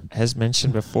 As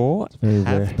mentioned before, very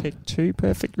have rare. picked 2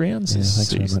 perfect rounds Yeah, this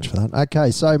thanks very season. much for that. Okay,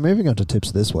 so moving on to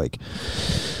tips this week.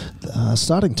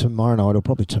 Starting tomorrow night, or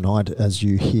probably tonight as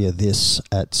you hear this,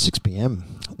 at 6 p.m,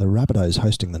 the Rabbitohs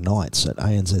hosting the Knights at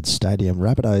ANZ Stadium.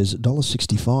 Rabbitohs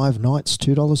 $1.65, Knights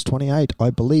 $2.28. I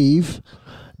believe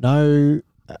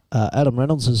Adam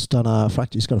Reynolds has done a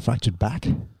fracture. He's got a fractured back,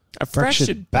 A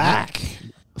fractured back.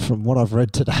 from what I've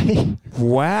read today.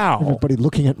 Wow. Everybody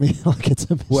looking at me like it's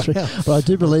a mystery. Wow. But I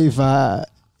do believe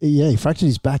he fractured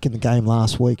his back in the game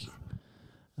last week.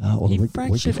 Or He the week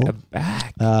fractured before. a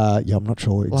back. Yeah, I'm not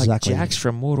sure Like exactly. Jax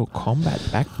from Mortal Kombat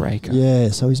backbreaker. Yeah,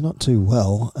 so he's not too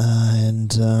well,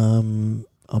 and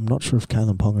I'm not sure if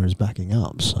Kalen Ponga is backing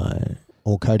up,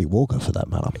 or Cody Walker for that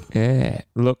matter. Yeah.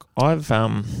 Look, I've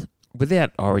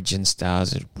without Origin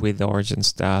stars, with Origin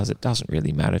stars, it doesn't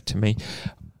really matter to me.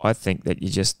 I think that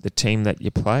you're just the team that you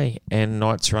play, and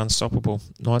Knights are unstoppable.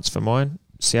 Knights for mine.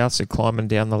 Souths are climbing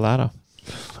down the ladder.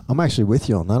 I'm actually with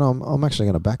you on that. I'm actually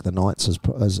going to back the Knights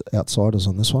as outsiders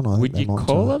on this one. I Would think you they might,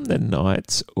 call them the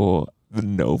Knights or the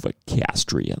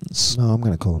Novocastrians? No, I'm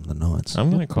going to call them the Knights. I'm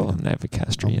going to call them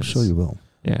Novocastrians. I'm sure you will.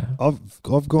 Yeah.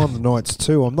 I've gone the Knights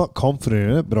too. I'm not confident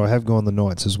in it, but I have gone the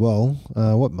Knights as well.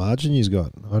 What margin you've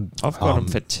got? I've got them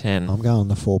for 10. I'm going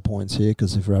the 4 points here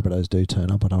because if Rabbitohs do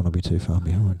turn up, I don't want to be too far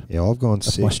behind. Yeah, I've gone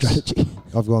That's 6. my strategy.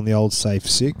 I've gone the old safe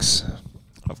 6.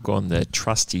 I've gone the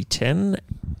trusty 10.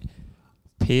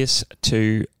 Pierce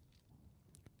to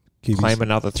claim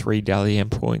another 3 Dally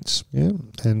M points. Yeah,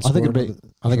 and I think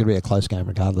score it'd be a close game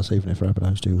regardless, even if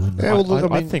Rabbitohs do win. Yeah, well,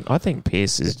 look, I think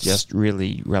Pierce is just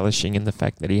really relishing in the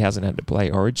fact that he hasn't had to play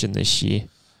Origin this year.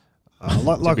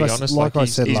 like to be I, honest, like I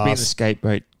said he's been the last.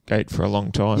 scapegoat for a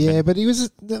long time. Yeah, but he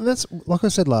was. That's like I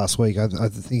said last week. I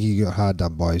think he got hard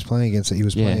done by. He was playing against. He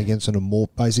was playing against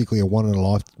basically a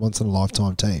once in a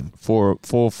lifetime team. 4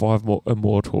 or 5 more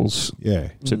immortals Yeah,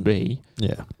 to be.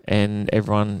 Yeah. And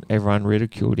everyone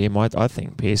ridiculed him. I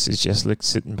think Pierce is just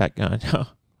sitting back going,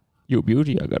 you're a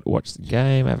beauty. I got to watch the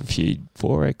game, have a few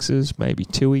 4Xs, maybe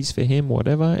 2Es for him,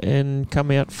 whatever, and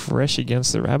come out fresh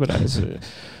against the Rabbitohs.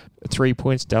 3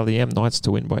 points, Dally M, Knights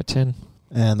to win by 10.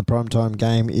 And the primetime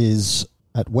game is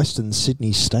at Western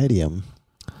Sydney Stadium.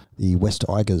 The West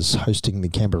Tigers hosting the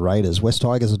Canberra Raiders. West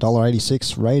Tigers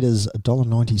 $1.86, Raiders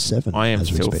 $1.97. I am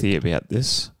as we filthy speak. about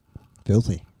this.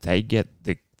 Filthy. They get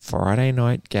the Friday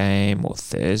night game or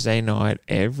Thursday night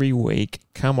every week.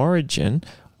 Come Origin,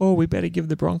 we better give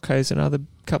the Broncos another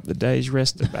couple of days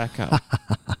rest to back up.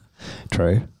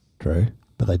 True.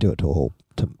 But they do it to all.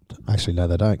 Actually, no,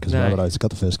 they don't because Rabbitohs got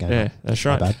the first game. Yeah, that's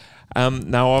right. Bad.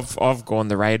 No, I've gone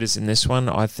the Raiders in this one.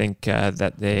 I think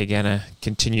that they're going to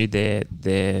continue their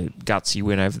gutsy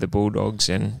win over the Bulldogs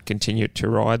and continue to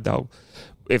ride.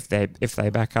 If they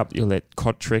back up, you'll let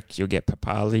Kotrick, you'll get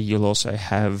Papali, you'll also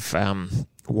have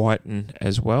Whiten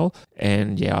as well.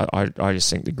 And yeah, I just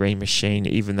think the Green Machine,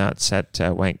 even though it's at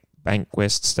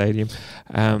Bankwest Stadium,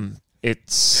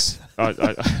 it's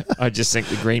I just think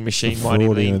the Green Machine might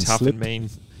lean tough and mean.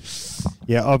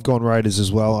 Yeah, I've gone Raiders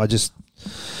as well.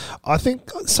 I think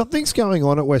something's going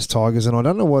on at West Tigers, and I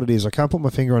don't know what it is. I can't put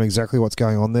my finger on exactly what's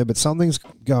going on there, but something's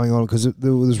going on because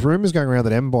there was rumours going around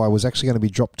that Mbai was actually going to be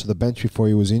dropped to the bench before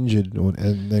he was injured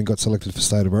and then got selected for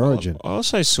State of Origin. I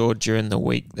also saw during the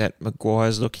week that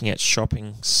Maguire's looking at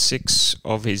shopping 6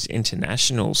 of his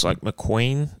internationals, like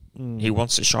McQueen. He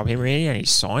wants to shop him really, and he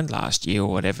signed last year or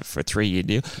whatever for a 3-year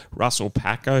deal. Russell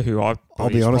Packer, who I'll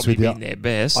be honest with you, been their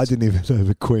best. I didn't even know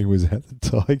McQueen was at the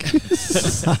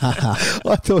Tigers.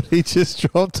 I thought he just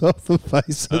dropped off the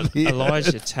face of the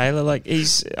Elijah Taylor, like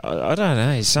he's, I don't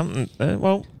know, he's something.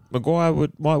 Maguire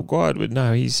would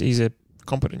know. He's a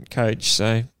competent coach.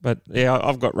 So, but yeah,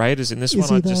 I've got Raiders in this one.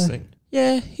 I just think,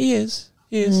 yeah, he is.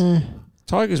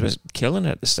 Tigers was killing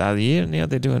it at the start of the year, and now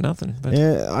they're doing nothing. But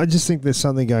yeah, I just think there's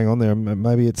something going on there.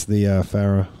 Maybe it's the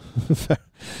Farah.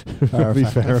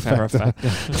 Farah factor.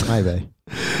 Maybe.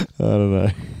 I don't know.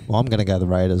 Well, I'm going to go the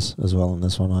Raiders as well in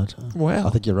this one. Wow. I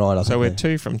think you're right. So we're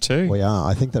 2 from 2. We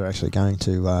are. I think they're actually going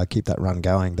to keep that run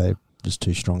going. They're just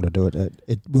too strong to do it.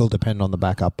 It will depend on the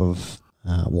backup of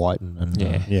Whiten and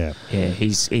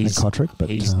He's and Kotrick, but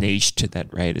he's niched to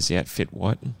that Raiders outfit.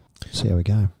 Whiten. See how we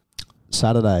go.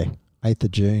 Saturday, 8th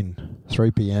of June, 3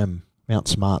 p.m. Mount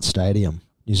Smart Stadium.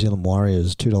 New Zealand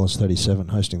Warriors $2.37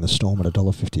 hosting the Storm at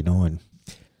 $1.59.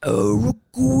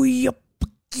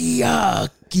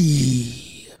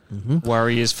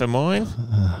 Warriors for mine.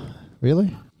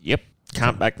 Really? Yep.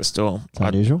 Can't back the Storm. It's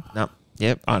unusual. No.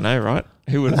 Yep. I know, right?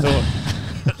 Who would have thought?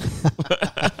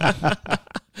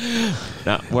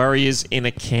 No, Warriors in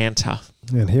a canter.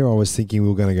 And here I was thinking we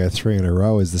were going to go 3 in a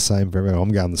row is the same for everyone.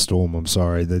 I'm going the Storm. I'm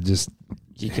sorry. They're just...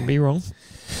 You can be wrong.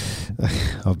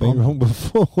 I've been wrong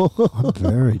before. I'm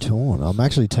very torn. I'm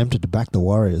actually tempted to back the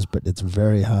Warriors, but it's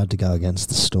very hard to go against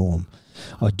the Storm.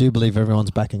 I do believe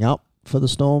everyone's backing up for the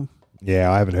Storm.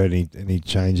 Yeah, I haven't heard any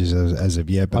changes as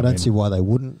of yet. But I don't see why they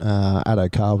wouldn't.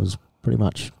 Addo Carr was pretty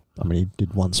much... I mean, he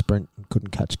did one sprint and couldn't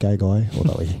catch Gagai,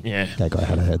 although Gagai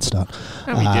had a head start.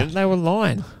 No, he didn't. They were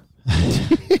lying.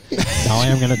 No, I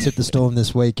am going to tip the Storm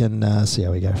this week and see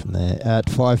how we go from there. At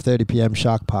 5:30 p.m.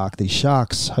 Shark Park, the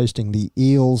Sharks hosting the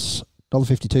Eels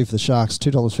 $1.52 for the Sharks,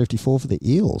 $2.54 for the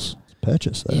Eels.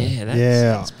 Purchase there. Yeah,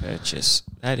 that's purchase.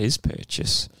 That is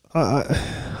purchase.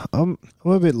 I'm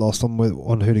a bit lost on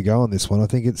who to go on this one. I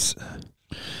think it's.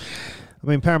 I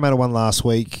mean, Parramatta won last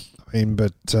week. I don't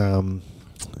know.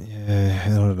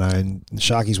 And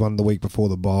Sharkies won the week before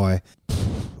the bye.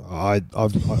 I've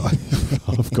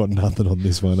got nothing on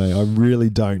this one. I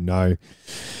really don't know.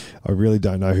 I really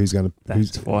don't know who's going to.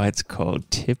 That's why it's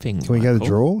called tipping. Can we go to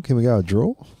draw? Can we go a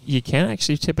draw? You can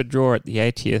actually tip a draw at the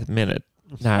 80th minute.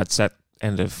 No, it's at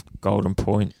end of golden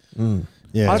point.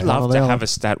 Yeah, I'd love to have a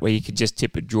stat where you could just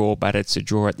tip a draw, but it's a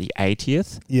draw at the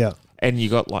 80th. Yeah. And you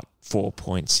got like 4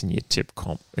 points in your tip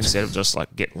comp instead of just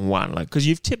like getting one. Like, because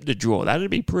you've tipped a draw, that'd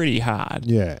be pretty hard.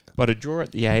 Yeah. But a draw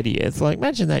at the 80th, like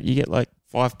imagine that you get like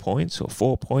 5 points or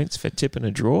 4 points for tipping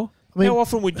a draw. I mean, how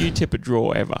often would you tip a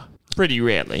draw ever? Pretty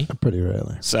rarely. Pretty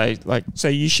rarely. So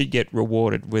you should get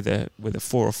rewarded with a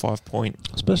 4 or 5 point.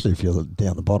 Especially if you're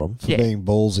down the bottom. For being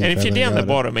ballsy. And if you're down the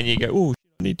bottom and you go, oh,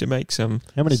 I need to make some.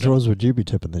 How many draws would you be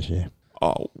tipping this year?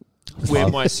 Oh, where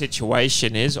my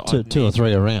situation is, two or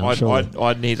three around.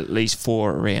 I'd need at least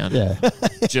 4 around. Yeah,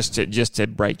 just to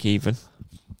break even.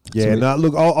 Yeah, no.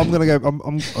 Look, I'm going to go.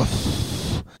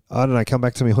 I don't know. Come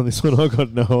back to me on this one. I've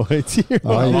got no idea.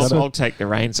 I'll take the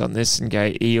reins on this and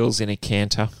go Eels in a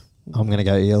canter. I'm going to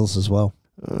go Eels as well.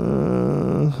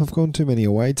 I've gone too many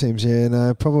away teams. Yeah,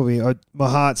 no, probably. My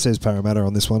heart says Parramatta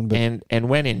on this one. But and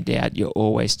when in doubt, you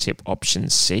always tip option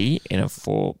C in a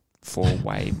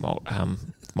four-way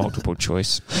multiple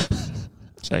choice.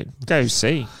 So go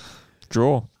C,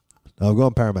 draw. I've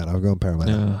gone Parramatta.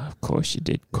 No, of course you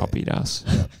did. Copied us.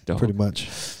 Yeah, pretty much.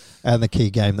 And the key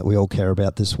game that we all care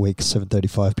about this week,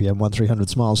 7:35 p.m, 1300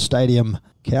 Smiles Stadium.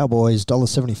 Cowboys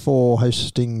 $1.74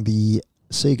 hosting the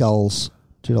Seagulls,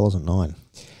 $2.09.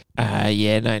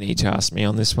 Yeah, no need to ask me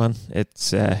on this one.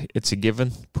 It's a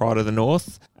given. Pride of the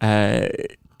North,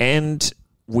 and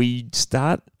we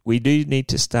do need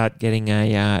to start getting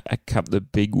a couple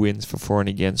of big wins for and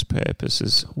against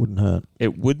purposes. Wouldn't hurt.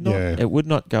 It would not. Yeah. It would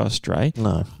not go astray.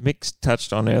 No. Mick's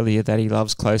touched on earlier that he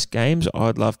loves close games.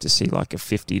 I'd love to see like a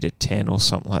 50-10 or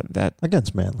something like that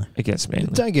Against Manly.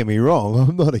 Don't get me wrong.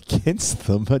 I'm not against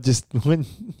them. I just when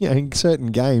in certain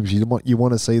games you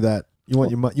want to see that. You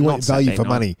want value for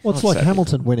money. Well, it's like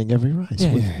Hamilton winning every race.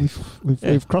 Yeah.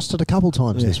 We've crossed it a couple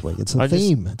times this week. It's the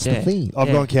theme. The theme.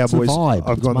 I've gone Cowboys.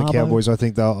 I've gone the Marbo. Cowboys. I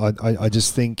think I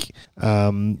just think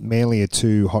Manly are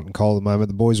too hot and cold at the moment.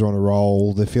 The boys are on a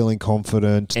roll. They're feeling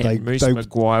confident. And Moose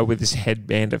Maguire with his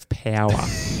headband of power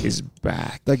is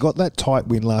back. They got that tight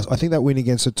win last. I think that win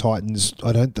against the Titans.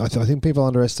 I think people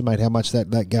underestimate how much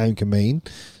that game can mean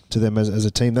to them as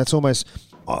a team. That's almost.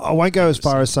 I won't go as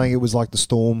far as saying it was like the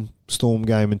Storm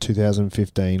game in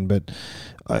 2015, but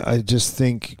I just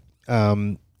think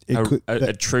a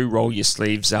true roll your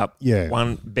sleeves up. Yeah.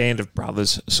 One band of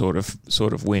brothers sort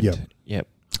of win. Yep.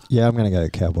 Yeah, I'm going to go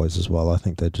Cowboys as well. I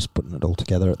think they're just putting it all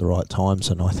together at the right times,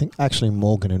 and I think actually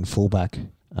Morgan in fullback,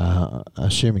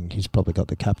 assuming he's probably got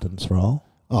the captain's role.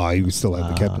 Oh, he would still have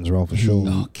the captain's role for sure.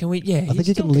 Oh, can we? Yeah, I think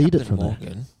he can lead it from Morgan.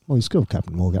 there. Well, he's still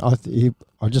Captain Morgan.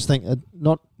 I just think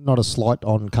not a slight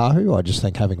on Kahu. I just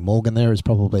think having Morgan there is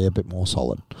probably a bit more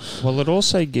solid. Well, it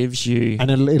also gives you,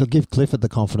 and it'll give Clifford the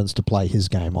confidence to play his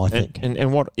game. I think.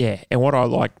 And what I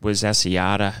liked was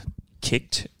Asiata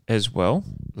kicked as well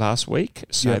last week,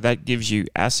 so that gives you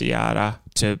Asiata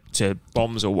to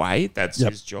bombs away. That's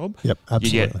his job. Yep,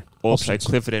 absolutely. You get also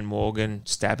Clifford and Morgan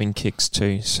stabbing kicks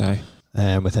too. So.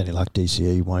 And with any luck,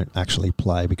 DCE won't actually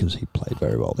play because he played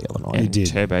very well the other night. And He did.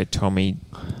 Turbo Tommy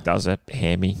does a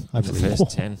hammy in the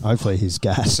first 10. Hopefully he's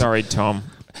gassed. Sorry, Tom.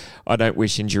 I don't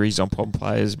wish injuries on POM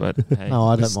players, but hey, No,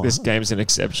 I don't mind. This game's an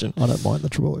exception. I don't mind the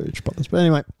Triple H brothers. But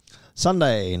anyway,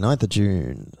 Sunday, 9th of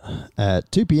June at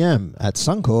 2 p.m. at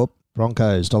Suncorp.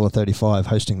 Broncos $1.35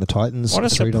 hosting the Titans. What a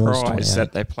surprise $3.28.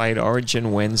 that they played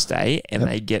Origin Wednesday and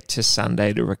they get to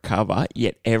Sunday to recover,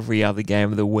 yet every other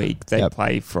game of the week they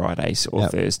play Fridays or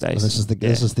Thursdays. Well, this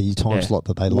is the time slot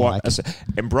that they like.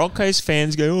 And Broncos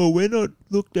fans go, oh, we're not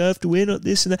looked after, we're not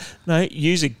this and that. No,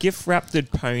 use a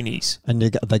gift-wrapped ponies. And they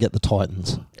get the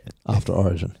Titans after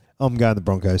Origin. I'm going the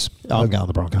Broncos. I'm going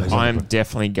the Broncos. I'm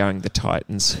definitely going the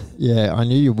Titans. Yeah, I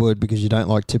knew you would because you don't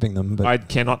like tipping them. But I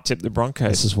cannot tip the Broncos.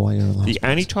 This is why you're in the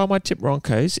only time I tip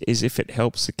Broncos is if it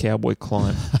helps the Cowboy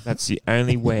climb. That's the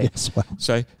only way. Yes, well.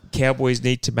 So Cowboys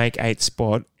need to make 8th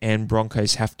spot and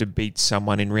Broncos have to beat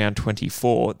someone in round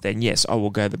 24, then yes, I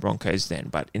will go the Broncos then.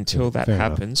 But until that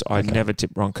happens, I never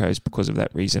tip Broncos because of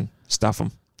that reason. Stuff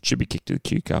them. Should be kicked to the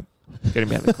Q Cup. Get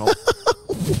them out of the comp.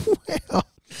 Wow.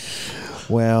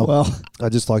 Well,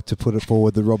 I'd just like to put it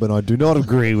forward that Rob and I do not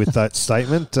agree with that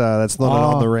statement. That's not an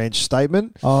on the ranch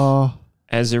statement.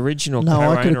 As original No,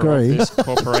 I could co-owner of agree. this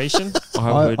corporation,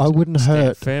 I wouldn't stand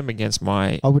hurt. firm against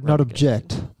my... I would not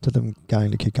object to them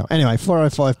going to kick off. Anyway,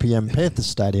 4:05 p.m. Panthers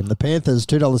Stadium. The Panthers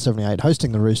 $2.78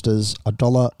 hosting the Roosters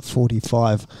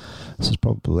 $1.45. This is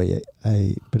probably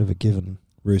a bit of a given.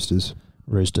 Roosters.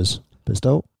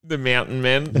 Pistol. The mountain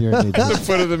men. You're in New The Jersey.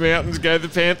 foot of the mountains go the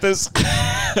Panthers.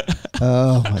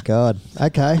 Oh my God.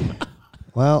 Okay.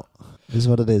 Well, this is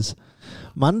what it is.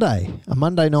 A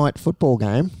Monday night football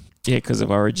game. Yeah, because of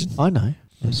Origin. I know.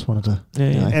 I just wanted to.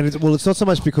 Yeah. And it's not so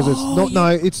much because it's not. No,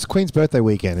 it's Queen's birthday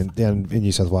weekend down in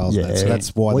New South Wales. Yeah. So that's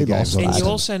why We the game's lost on. And you Adam.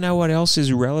 also know what else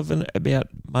is relevant about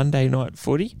Monday night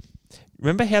footy?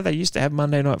 Remember how they used to have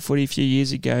Monday night footy a few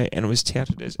years ago and it was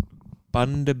touted as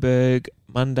Bundaberg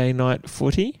Monday night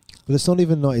footy? But it's not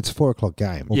even. It's 4 o'clock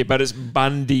game. Yeah, but it's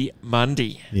Bundy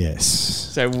Monday. Yes.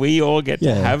 So we all get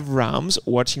Yeah. to have rums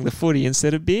watching the footy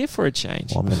instead of beer for a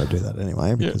change. Well, I'm going to do that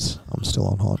anyway because I'm still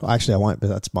on holiday. Actually, I won't, but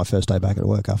that's my first day back at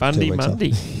work after Bundy 2 weeks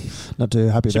Monday. off. Not too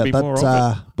happy Should be about more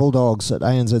that. of Bulldogs at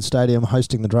ANZ Stadium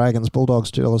hosting the Dragons. Bulldogs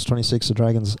 $2.26. The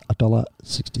Dragons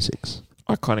 $1.66.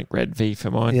 Iconic red V for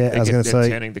mine. Yeah, I was going to They're say.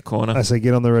 turning the corner. I say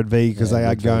get on the red V because Yeah, they are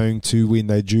red V. going to win.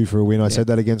 They're due for a win. I said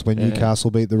that against when Yeah.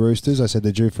 Newcastle beat the Roosters. I said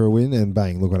they're due for a win, and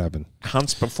bang, look what happened.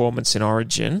 Hunt's performance in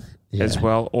Origin as Yeah.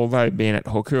 well, although being at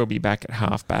hooker, he'll be back at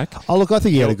halfback. Oh, look, I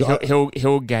think he had a good.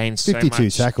 He'll gain so 52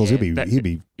 much. tackles. Yeah, He'll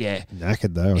be yeah.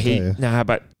 knackered though. I tell you. Nah,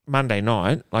 but Monday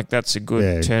night, like that's a good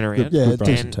Yeah, turnaround. Yeah, Good break.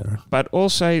 decent turnaround. But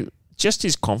also just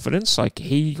his confidence, like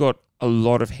he got a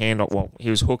lot of hand on. Well, he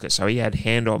was hooker, so he had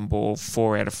hand on ball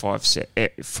 4 out of 5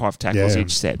 5 tackles Yeah.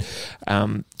 each set.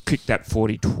 Kicked that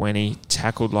 40-20,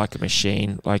 tackled like a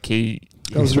machine. Like He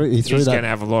threw he's that- going to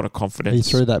have a lot of confidence. He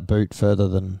threw that boot further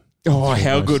than. Oh, threw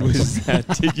how most good things. was that?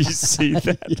 Did you see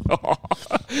that?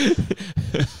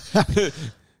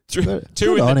 Two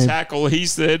Good in on the him. tackle.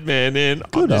 He's third man in.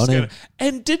 Good on him.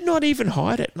 And did not even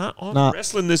hide it. No, I'm Nah.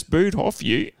 wrestling this boot off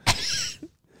you.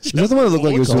 Was that the one that looked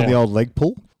like he was doing the old leg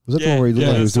pull? Was that the one where he looked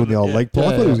like he was doing the old leg pull?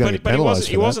 I thought he was going to be But he penalised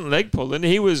he for that. wasn't leg pulling.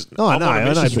 He was. Oh, I'm no, on a I know,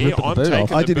 mission but here. ripping the I'm boot off.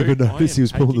 taking I the didn't even boot. notice he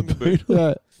was I am pulling the taking boot.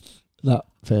 Yeah. No,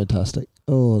 fantastic.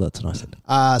 Oh, that's nice.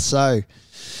 So,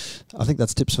 I think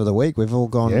that's tips for the week. We've all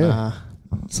gone. Yeah.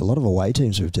 It's a lot of away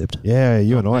teams we've tipped. Yeah,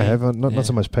 you and I mate. have. Not Yeah.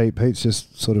 so much Pete. Pete's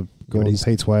just sort of gone he's-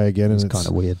 Pete's way again. It's And kind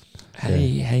of weird.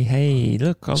 Hey!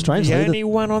 Look, I'm Strangely, the the- only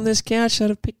one on this couch that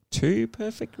have picked 2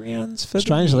 perfect rounds for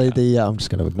Strangely, the year. I'm just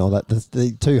going to ignore that.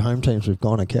 The 2 home teams we've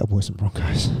gone are Cowboys and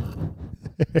Broncos.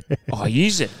 Oh,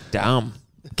 use it dumb.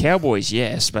 Cowboys,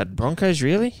 yes, but Broncos,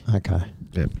 really? Okay.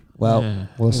 Yep. Well, Yeah.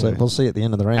 we'll see. We'll see at the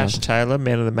end of the round. Ash Taylor,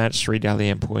 man of the match, 3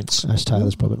 Dalian points. Ash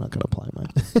Taylor's probably not going to play,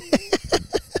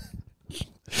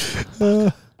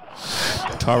 mate.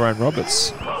 Tyrone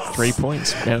Roberts, 3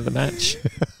 points, man of the match.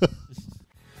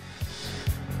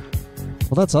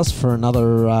 Well, that's us for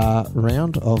another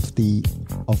round of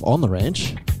On the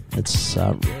Ranch. It's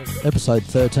episode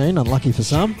 13, unlucky for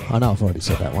some. I know I've already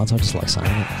said that once. I just like saying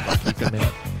it. Lucky for me.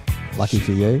 Lucky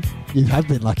for you. You have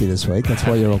been lucky this week. That's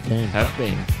why you're all keen. Have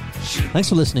been. Thanks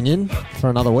for listening in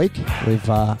for another week. We've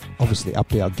obviously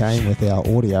upped our game with our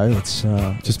audio. It's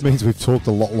just means we've talked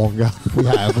a lot longer. we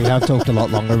have talked a lot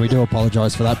longer. We do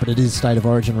apologise for that, but it is State of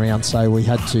Origin round, so we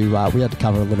had to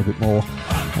cover a little bit more,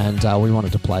 and we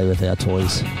wanted to play with our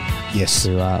toys. Yes.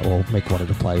 Mick wanted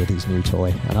to play with his new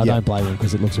toy, and I Yeah. don't blame him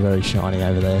because it looks very shiny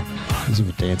over there. He's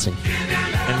even dancing.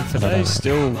 And for I don't those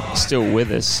still with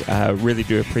us, really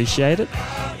do appreciate it.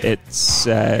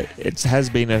 It has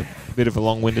been a bit of a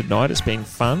long-winded night. It's been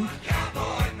fun.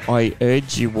 I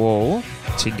urge you all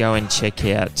to go and check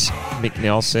out Mick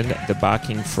Nelson, the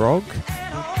Barking Frog.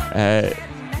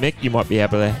 Mick, you might be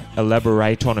able to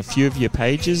elaborate on a few of your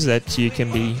pages that you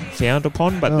can be found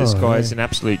upon, but this guy is an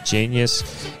absolute genius.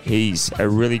 He's a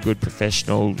really good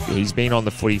professional. He's been on the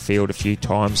footy field a few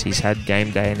times. He's had game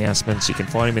day announcements. You can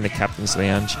find him in the Captain's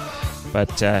Lounge. But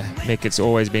Mick, it's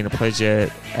always been a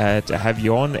pleasure to have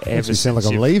you on. Makes me sound like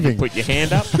I'm you leaving. put your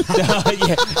hand up.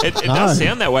 Yeah, it does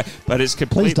sound that way, but it's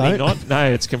completely don't. not.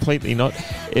 No, it's completely not.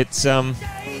 It's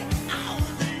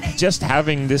just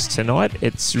having this tonight.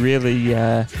 It's really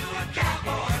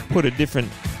put a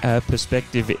different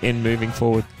perspective in moving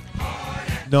forward.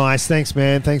 Nice. Thanks,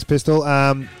 man. Thanks, Pistol. I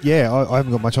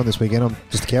haven't got much on this weekend. I'm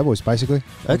just the Cowboys, basically.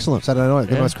 Excellent. Saturday night.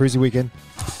 Got a Yeah. nice cruisy weekend.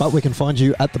 But we can find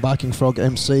you at the Barking Frog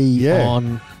MC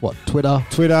on Twitter.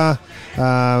 Twitter,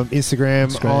 Instagram,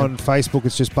 Instagram. on Facebook.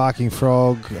 It's just Barking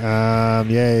Frog. Just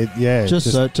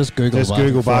Google. Just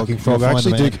Google Barking Frog. You'll I find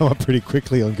actually the do man. come up pretty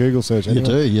quickly on Google search.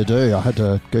 Anyway. You do. I had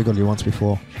to Google you once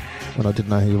before when I didn't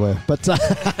know who you were. But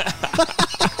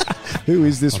Who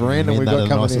is this I random mean we've that got in the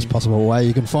coming nicest in? possible way.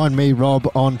 You can find me, Rob,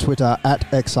 on Twitter at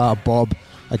XRBob.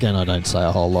 Again, I don't say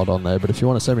a whole lot on there, but if you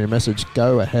want to send me a message,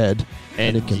 go ahead.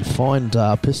 And you can find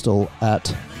Pistol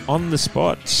at... On the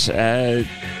spot,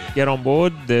 get on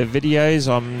board the videos.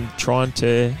 I'm trying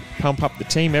to pump up the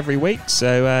team every week,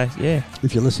 so yeah.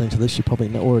 If you're listening to this, you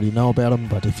probably already know about them,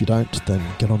 but if you don't, then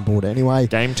get on board anyway.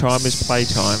 Game time is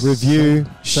playtime. Review,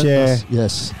 Send share. us-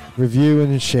 yes. Review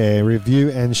and share. Review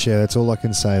and share. That's all I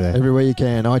can say there. Everywhere you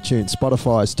can. iTunes,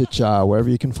 Spotify, Stitcher, wherever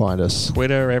you can find us.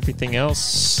 Twitter, everything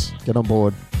else. Get on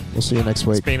board. We'll see you next It's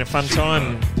week. been a fun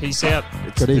time. Peace out.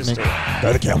 It's Good evening. Pistol.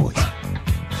 Go the Cowboys.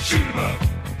 Shoot 'em up.